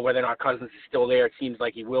 Whether or not Cousins is still there, it seems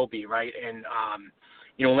like he will be, right? And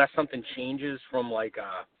unless something changes from like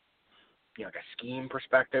a scheme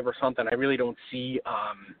perspective or something, I really don't see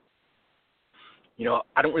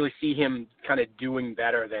I don't really see him kind of doing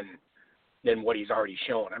better than what he's already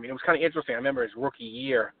shown. I mean, it was kind of interesting. I remember his rookie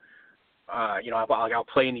year, I'll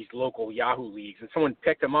play in these local Yahoo leagues, and someone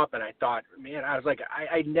picked him up, and I thought, man, I was like,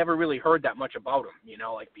 I never really heard that much about him,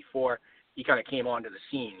 like before he kind of came onto the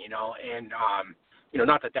scene, and,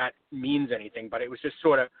 not that means anything, but it was just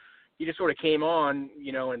he just sort of came on,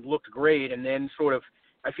 and looked great, and then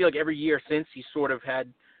I feel like every year since he's sort of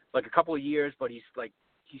had like a couple of years, but he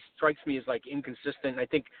strikes me as like inconsistent. And I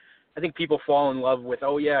think people fall in love with,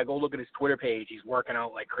 oh yeah, go look at his Twitter page. He's working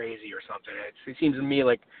out like crazy or something. It seems to me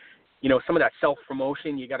like, some of that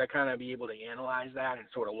self-promotion, you got to kind of be able to analyze that and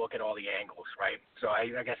sort of look at all the angles, right? So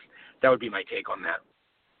I guess that would be my take on that.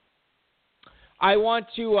 I want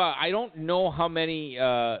to, I don't know how many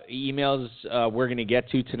emails we're going to get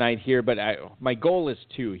to tonight here, but my goal is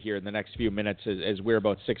 2 here in the next few minutes as we're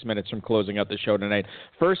about 6 minutes from closing out the show tonight.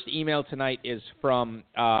 First email tonight is from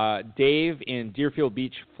Dave in Deerfield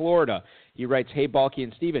Beach, Florida. He writes, hey, Balky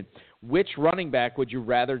and Steven, which running back would you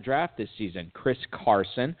rather draft this season, Chris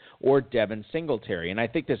Carson or Devin Singletary? And I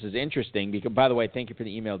think this is interesting because, by the way, thank you for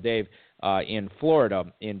the email, Dave, in Florida,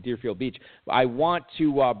 in Deerfield Beach. I want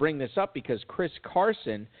to bring this up because Chris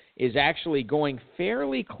Carson is actually going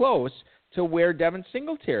fairly close to where Devin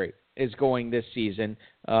Singletary is going this season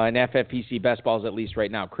in FFPC best balls, at least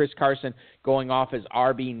right now. Chris Carson going off as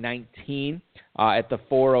RB19 at the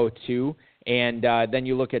 402. And then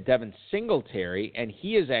you look at Devin Singletary, and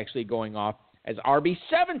he is actually going off as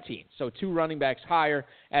RB17, so 2 running backs higher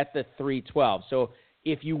at the 312. So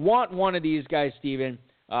if you want one of these guys, Steven,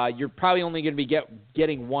 you're probably only going to be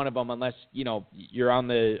getting one of them unless you're on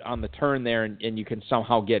the turn there and you can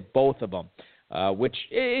somehow get both of them, which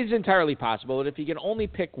is entirely possible. But if you can only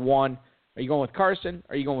pick one, are you going with Carson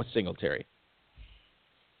or are you going with Singletary?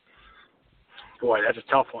 Boy, that's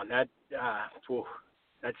a tough one.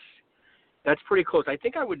 That's pretty close. I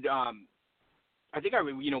think I would,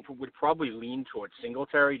 would probably lean towards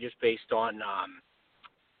Singletary just based on,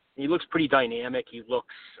 he looks pretty dynamic. He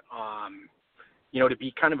looks, to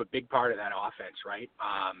be kind of a big part of that offense, right?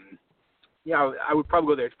 I would probably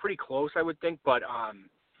go there. It's pretty close, I would think, but, and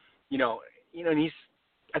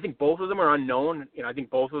I think both of them are unknown. I think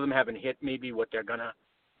both of them haven't hit maybe what they're gonna,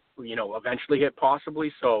 eventually hit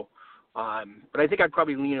possibly. So, but I think I'd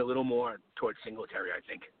probably lean a little more towards Singletary, I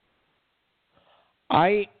think.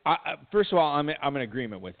 I first of all, I'm in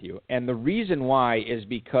agreement with you, and the reason why is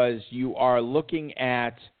because you are looking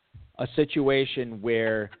at a situation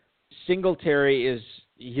where Singletary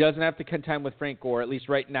he doesn't have to contend with Frank Gore, at least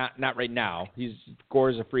not right now. Gore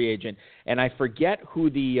is a free agent, and I forget who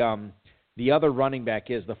the other running back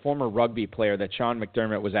is, the former rugby player that Sean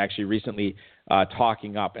McDermott was actually recently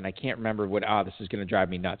talking up, and I can't remember this is going to drive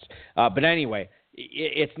me nuts. But anyway.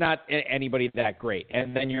 It's not anybody that great.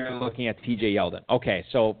 And then you're looking at T.J. Yeldon. Okay,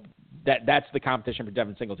 so that's the competition for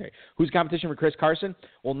Devin Singletary. Who's competition for Chris Carson?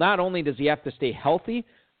 Well, not only does he have to stay healthy,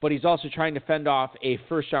 but he's also trying to fend off a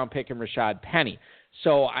first-round pick in Rashad Penny.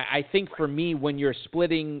 So I think for me, when you're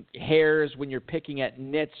splitting hairs, when you're picking at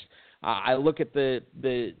nits, I look at the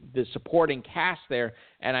supporting cast there,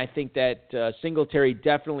 and I think that Singletary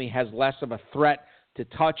definitely has less of a threat to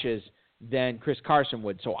touches than Chris Carson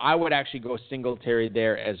would. So I would actually go Singletary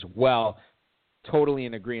there as well. Totally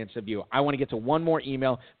in agreement with you. I want to get to one more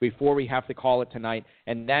email before we have to call it tonight,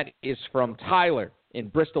 and that is from Tyler in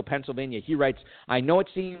Bristol, Pennsylvania. He writes, I know it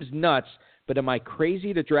seems nuts, but am I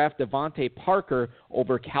crazy to draft Devontae Parker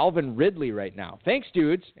over Calvin Ridley right now? Thanks,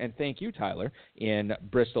 dudes, and thank you, Tyler, in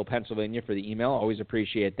Bristol, Pennsylvania, for the email. Always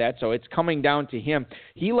appreciate that. So it's coming down to him.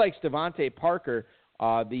 He likes Devontae Parker,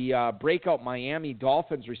 the breakout Miami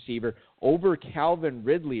Dolphins receiver, over Calvin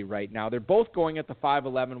Ridley right now. They're both going at the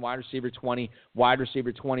 5'11", wide receiver 20, wide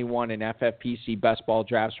receiver 21 in FFPC best ball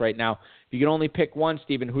drafts right now. If you can only pick one,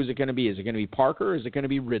 Steven, who's it going to be? Is it going to be Parker or is it going to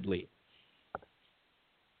be Ridley?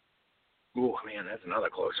 Oh, man, that's another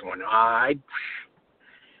close one. I'd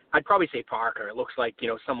probably say Parker. It looks like,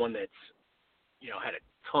 someone that's, had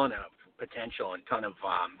a ton of potential and ton of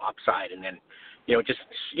upside, and then,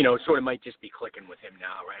 sort of might just be clicking with him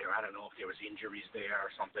now, right? Or I don't know if there was injuries there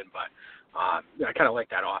or something, but I kind of like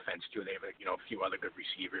that offense too. They have, a few other good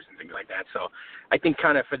receivers and things like that. So I think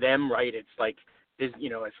kind of for them, right, it's like, there's,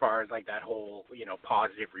 as far as like that whole,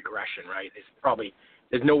 positive regression, right?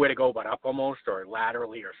 There's nowhere to go but up almost, or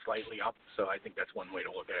laterally or slightly up. So I think that's one way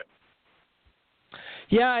to look at it.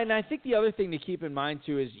 Yeah, and I think the other thing to keep in mind,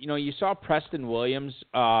 too, is, you saw Preston Williams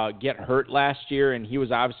get hurt last year, and he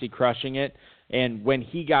was obviously crushing it. And when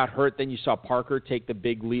he got hurt, then you saw Parker take the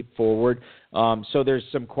big leap forward. So there's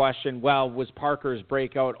some question, was Parker's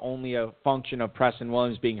breakout only a function of Preston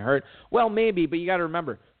Williams being hurt? Well, maybe, but you got to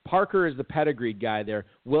remember, Parker is the pedigreed guy there.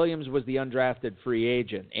 Williams was the undrafted free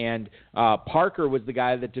agent, and Parker was the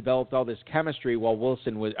guy that developed all this chemistry while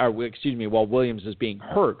Williams is being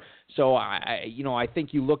hurt. So I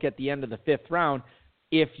think you look at the end of the 5th round.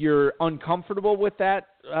 If you're uncomfortable with that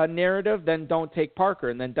narrative, then don't take Parker,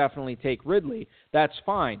 and then definitely take Ridley. That's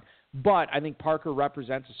fine. But I think Parker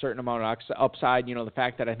represents a certain amount of upside. The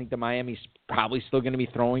fact that I think the Miami's probably still going to be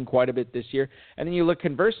throwing quite a bit this year. And then you look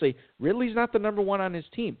conversely, Ridley's not the number 1 on his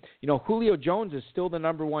team. Julio Jones is still the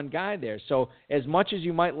number 1 guy there. So as much as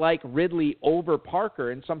you might like Ridley over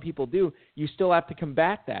Parker, and some people do, you still have to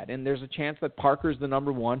combat that. And there's a chance that Parker's the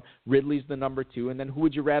number 1, Ridley's the number 2, and then who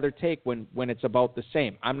would you rather take when it's about the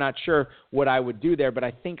same? I'm not sure what I would do there, but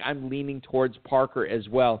I think I'm leaning towards Parker as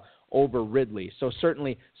well over Ridley. So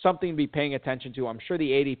certainly something to be paying attention to. I'm sure the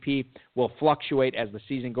ADP will fluctuate as the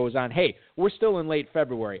season goes on. Hey, we're still in late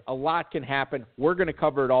February. A lot can happen. We're going to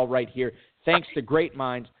cover it all right here, thanks to great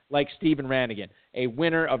minds like Stephen Ranaghan, a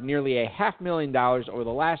winner of nearly $500,000 over the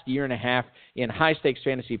last year and a half in high-stakes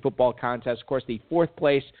fantasy football contests. Of course, the 4th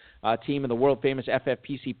place team in the world-famous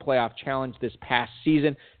FFPC playoff challenge this past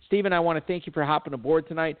season. Stephen, I want to thank you for hopping aboard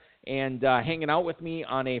tonight and hanging out with me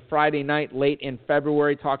on a Friday night late in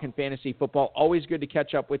February talking fantasy football. Always good to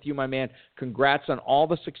catch up with you, my man. Congrats on all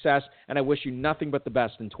the success, and I wish you nothing but the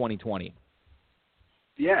best in 2020.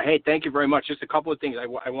 Yeah, hey, thank you very much. Just a couple of things.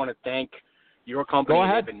 I want to thank your company. Go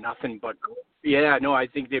ahead. They've been nothing but I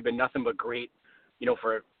think they've been nothing but great,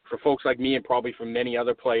 for folks like me and probably for many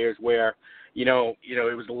other players where, it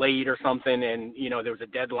was late or something and, there was a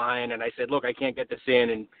deadline and I said, look, I can't get this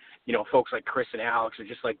in, and folks like Chris and Alex are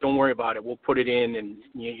just like, don't worry about it. We'll put it in and,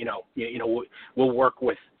 we'll work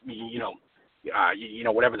with,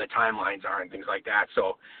 whatever the timelines are and things like that.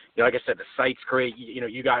 So, like I said, the site's great.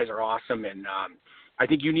 You guys are awesome. And I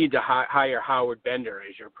think you need to hire Howard Bender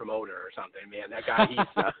as your promoter or something, man. That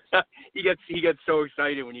guy, he gets so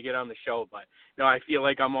excited when you get on the show. But, I feel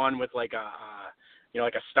like I'm on with like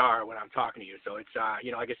a star when I'm talking to you. So it's,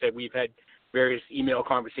 like I said, we've had various email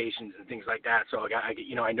conversations and things like that. So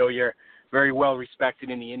I know you're very well respected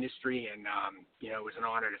in the industry, and it was an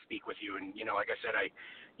honor to speak with you. And like I said, I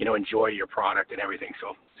enjoy your product and everything.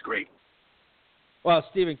 So it's great. Well,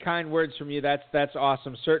 Stephen, kind words from you. That's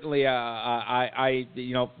awesome. Certainly, I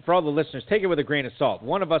for all the listeners, take it with a grain of salt.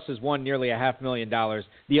 One of us has won nearly $500,000.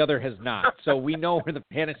 The other has not. So we know where the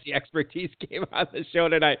fantasy expertise came on the show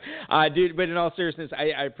tonight. Dude, but in all seriousness,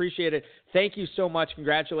 I appreciate it. Thank you so much.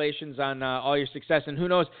 Congratulations on all your success. And who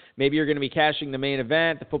knows, maybe you're going to be cashing the main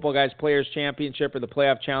event, the Football Guys Players Championship, or the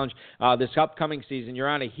Playoff Challenge this upcoming season. You're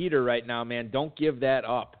on a heater right now, man. Don't give that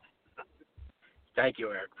up. Thank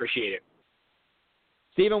you, Eric. Appreciate it.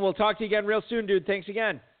 Stephen, we'll talk to you again real soon, dude. Thanks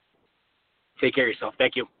again. Take care of yourself.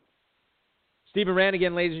 Thank you. Stephen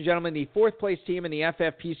Ranaghan, ladies and gentlemen, the 4th place team in the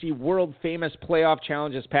FFPC World Famous Playoff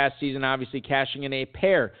Challenge this past season, obviously cashing in a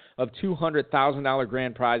pair of $200,000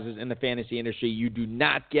 grand prizes in the fantasy industry. You do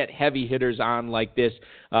not get heavy hitters on like this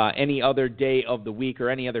any other day of the week or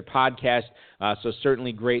any other podcast. So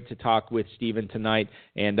certainly great to talk with Stephen tonight,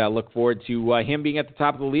 and look forward to him being at the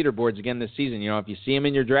top of the leaderboards again this season. If you see him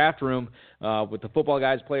in your draft room with the Football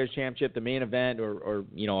Guys Players Championship, the main event, or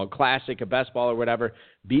a classic, a best ball or whatever,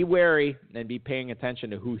 be wary and be paying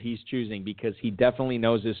attention to who he's choosing, because he definitely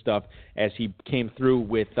knows his stuff, as he came through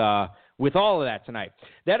with all of that tonight.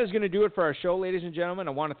 That is going to do it for our show, ladies and gentlemen.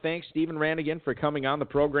 I want to thank Stephen Ranaghan for coming on the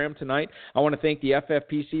program tonight. I want to thank the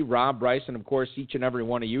FFPC, Rob, Bryce, and, of course, each and every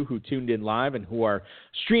one of you who tuned in live and who are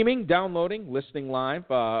streaming, downloading, listening live.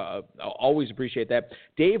 Always appreciate that.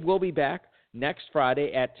 Dave will be back next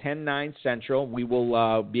Friday at 10/9 Central. We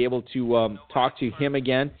will be able to talk to him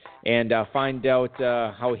again and find out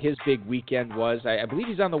how his big weekend was. I believe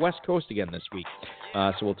he's on the West Coast again this week.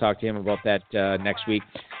 So we'll talk to him about that next week.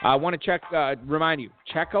 I want to remind you,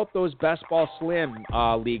 check out those Best Ball Slim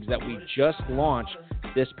leagues that we just launched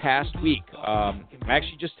this past week.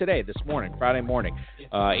 Actually, just today, this morning, Friday morning.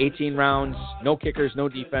 18 rounds, no kickers, no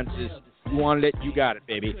defenses. You wanted it, you got it,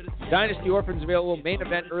 baby. Dynasty Orphans available, main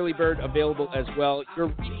event early bird available as well. Your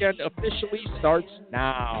weekend officially starts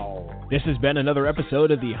now. This has been another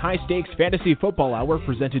episode of the High Stakes Fantasy Football Hour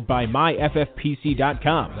presented by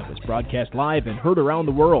MyFFPC.com that was broadcast live and heard around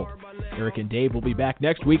the world. Eric and Dave will be back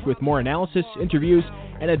next week with more analysis, interviews,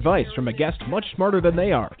 and advice from a guest much smarter than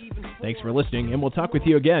they are. Thanks for listening, and we'll talk with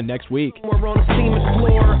you again next week. We're on the Seaman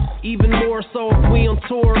floor, even more so if we on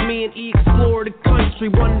tour. Me and E explore the country,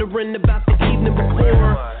 wondering about the evening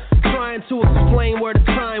before. Trying to explain where the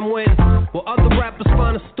time went, while other rappers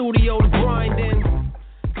find a studio to grind in.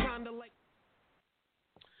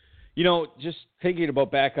 You know, just thinking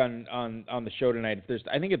about back on the show tonight,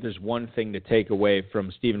 I think if there's one thing to take away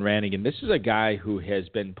from Stephen Ranaghan, this is a guy who has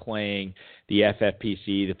been playing the FFPC,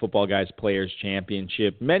 the Football Guys Players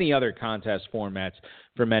Championship, many other contest formats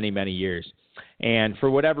for many, many years. And for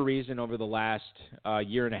whatever reason, over the last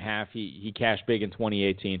year and a half, he cashed big in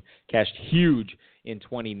 2018, cashed huge in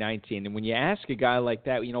 2019. And when you ask a guy like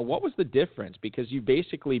that, you know, what was the difference? Because you've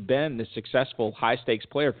basically been the successful high-stakes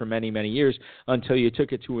player for many, many years until you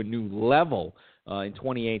took it to a new level in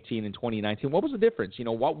 2018 and 2019. What was the difference? You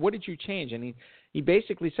know, what did you change? And he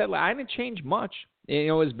basically said, I didn't change much. You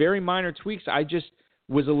know, it was very minor tweaks. I just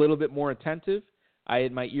was a little bit more attentive. I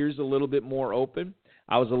had my ears a little bit more open.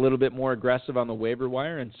 I was a little bit more aggressive on the waiver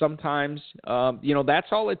wire, and sometimes, you know, that's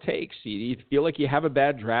all it takes. You feel like you have a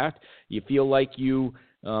bad draft. You feel like you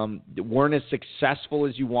weren't as successful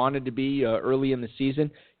as you wanted to be early in the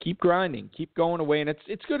season. Keep grinding. Keep going away, and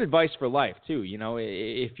it's good advice for life, too. You know,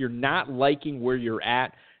 if you're not liking where you're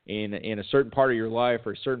at in a certain part of your life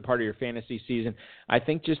or a certain part of your fantasy season, I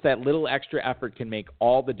think just that little extra effort can make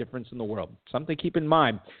all the difference in the world. Something to keep in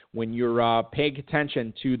mind when you're paying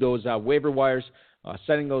attention to those waiver wires.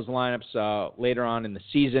 Setting those lineups later on in the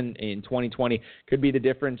season in 2020 could be the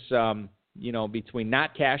difference, you know, between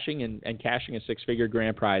not cashing and cashing a six-figure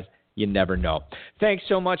grand prize. You never know. Thanks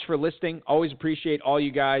so much for listening. Always appreciate all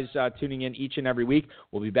you guys tuning in each and every week.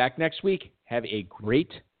 We'll be back next week. Have a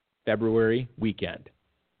great February weekend.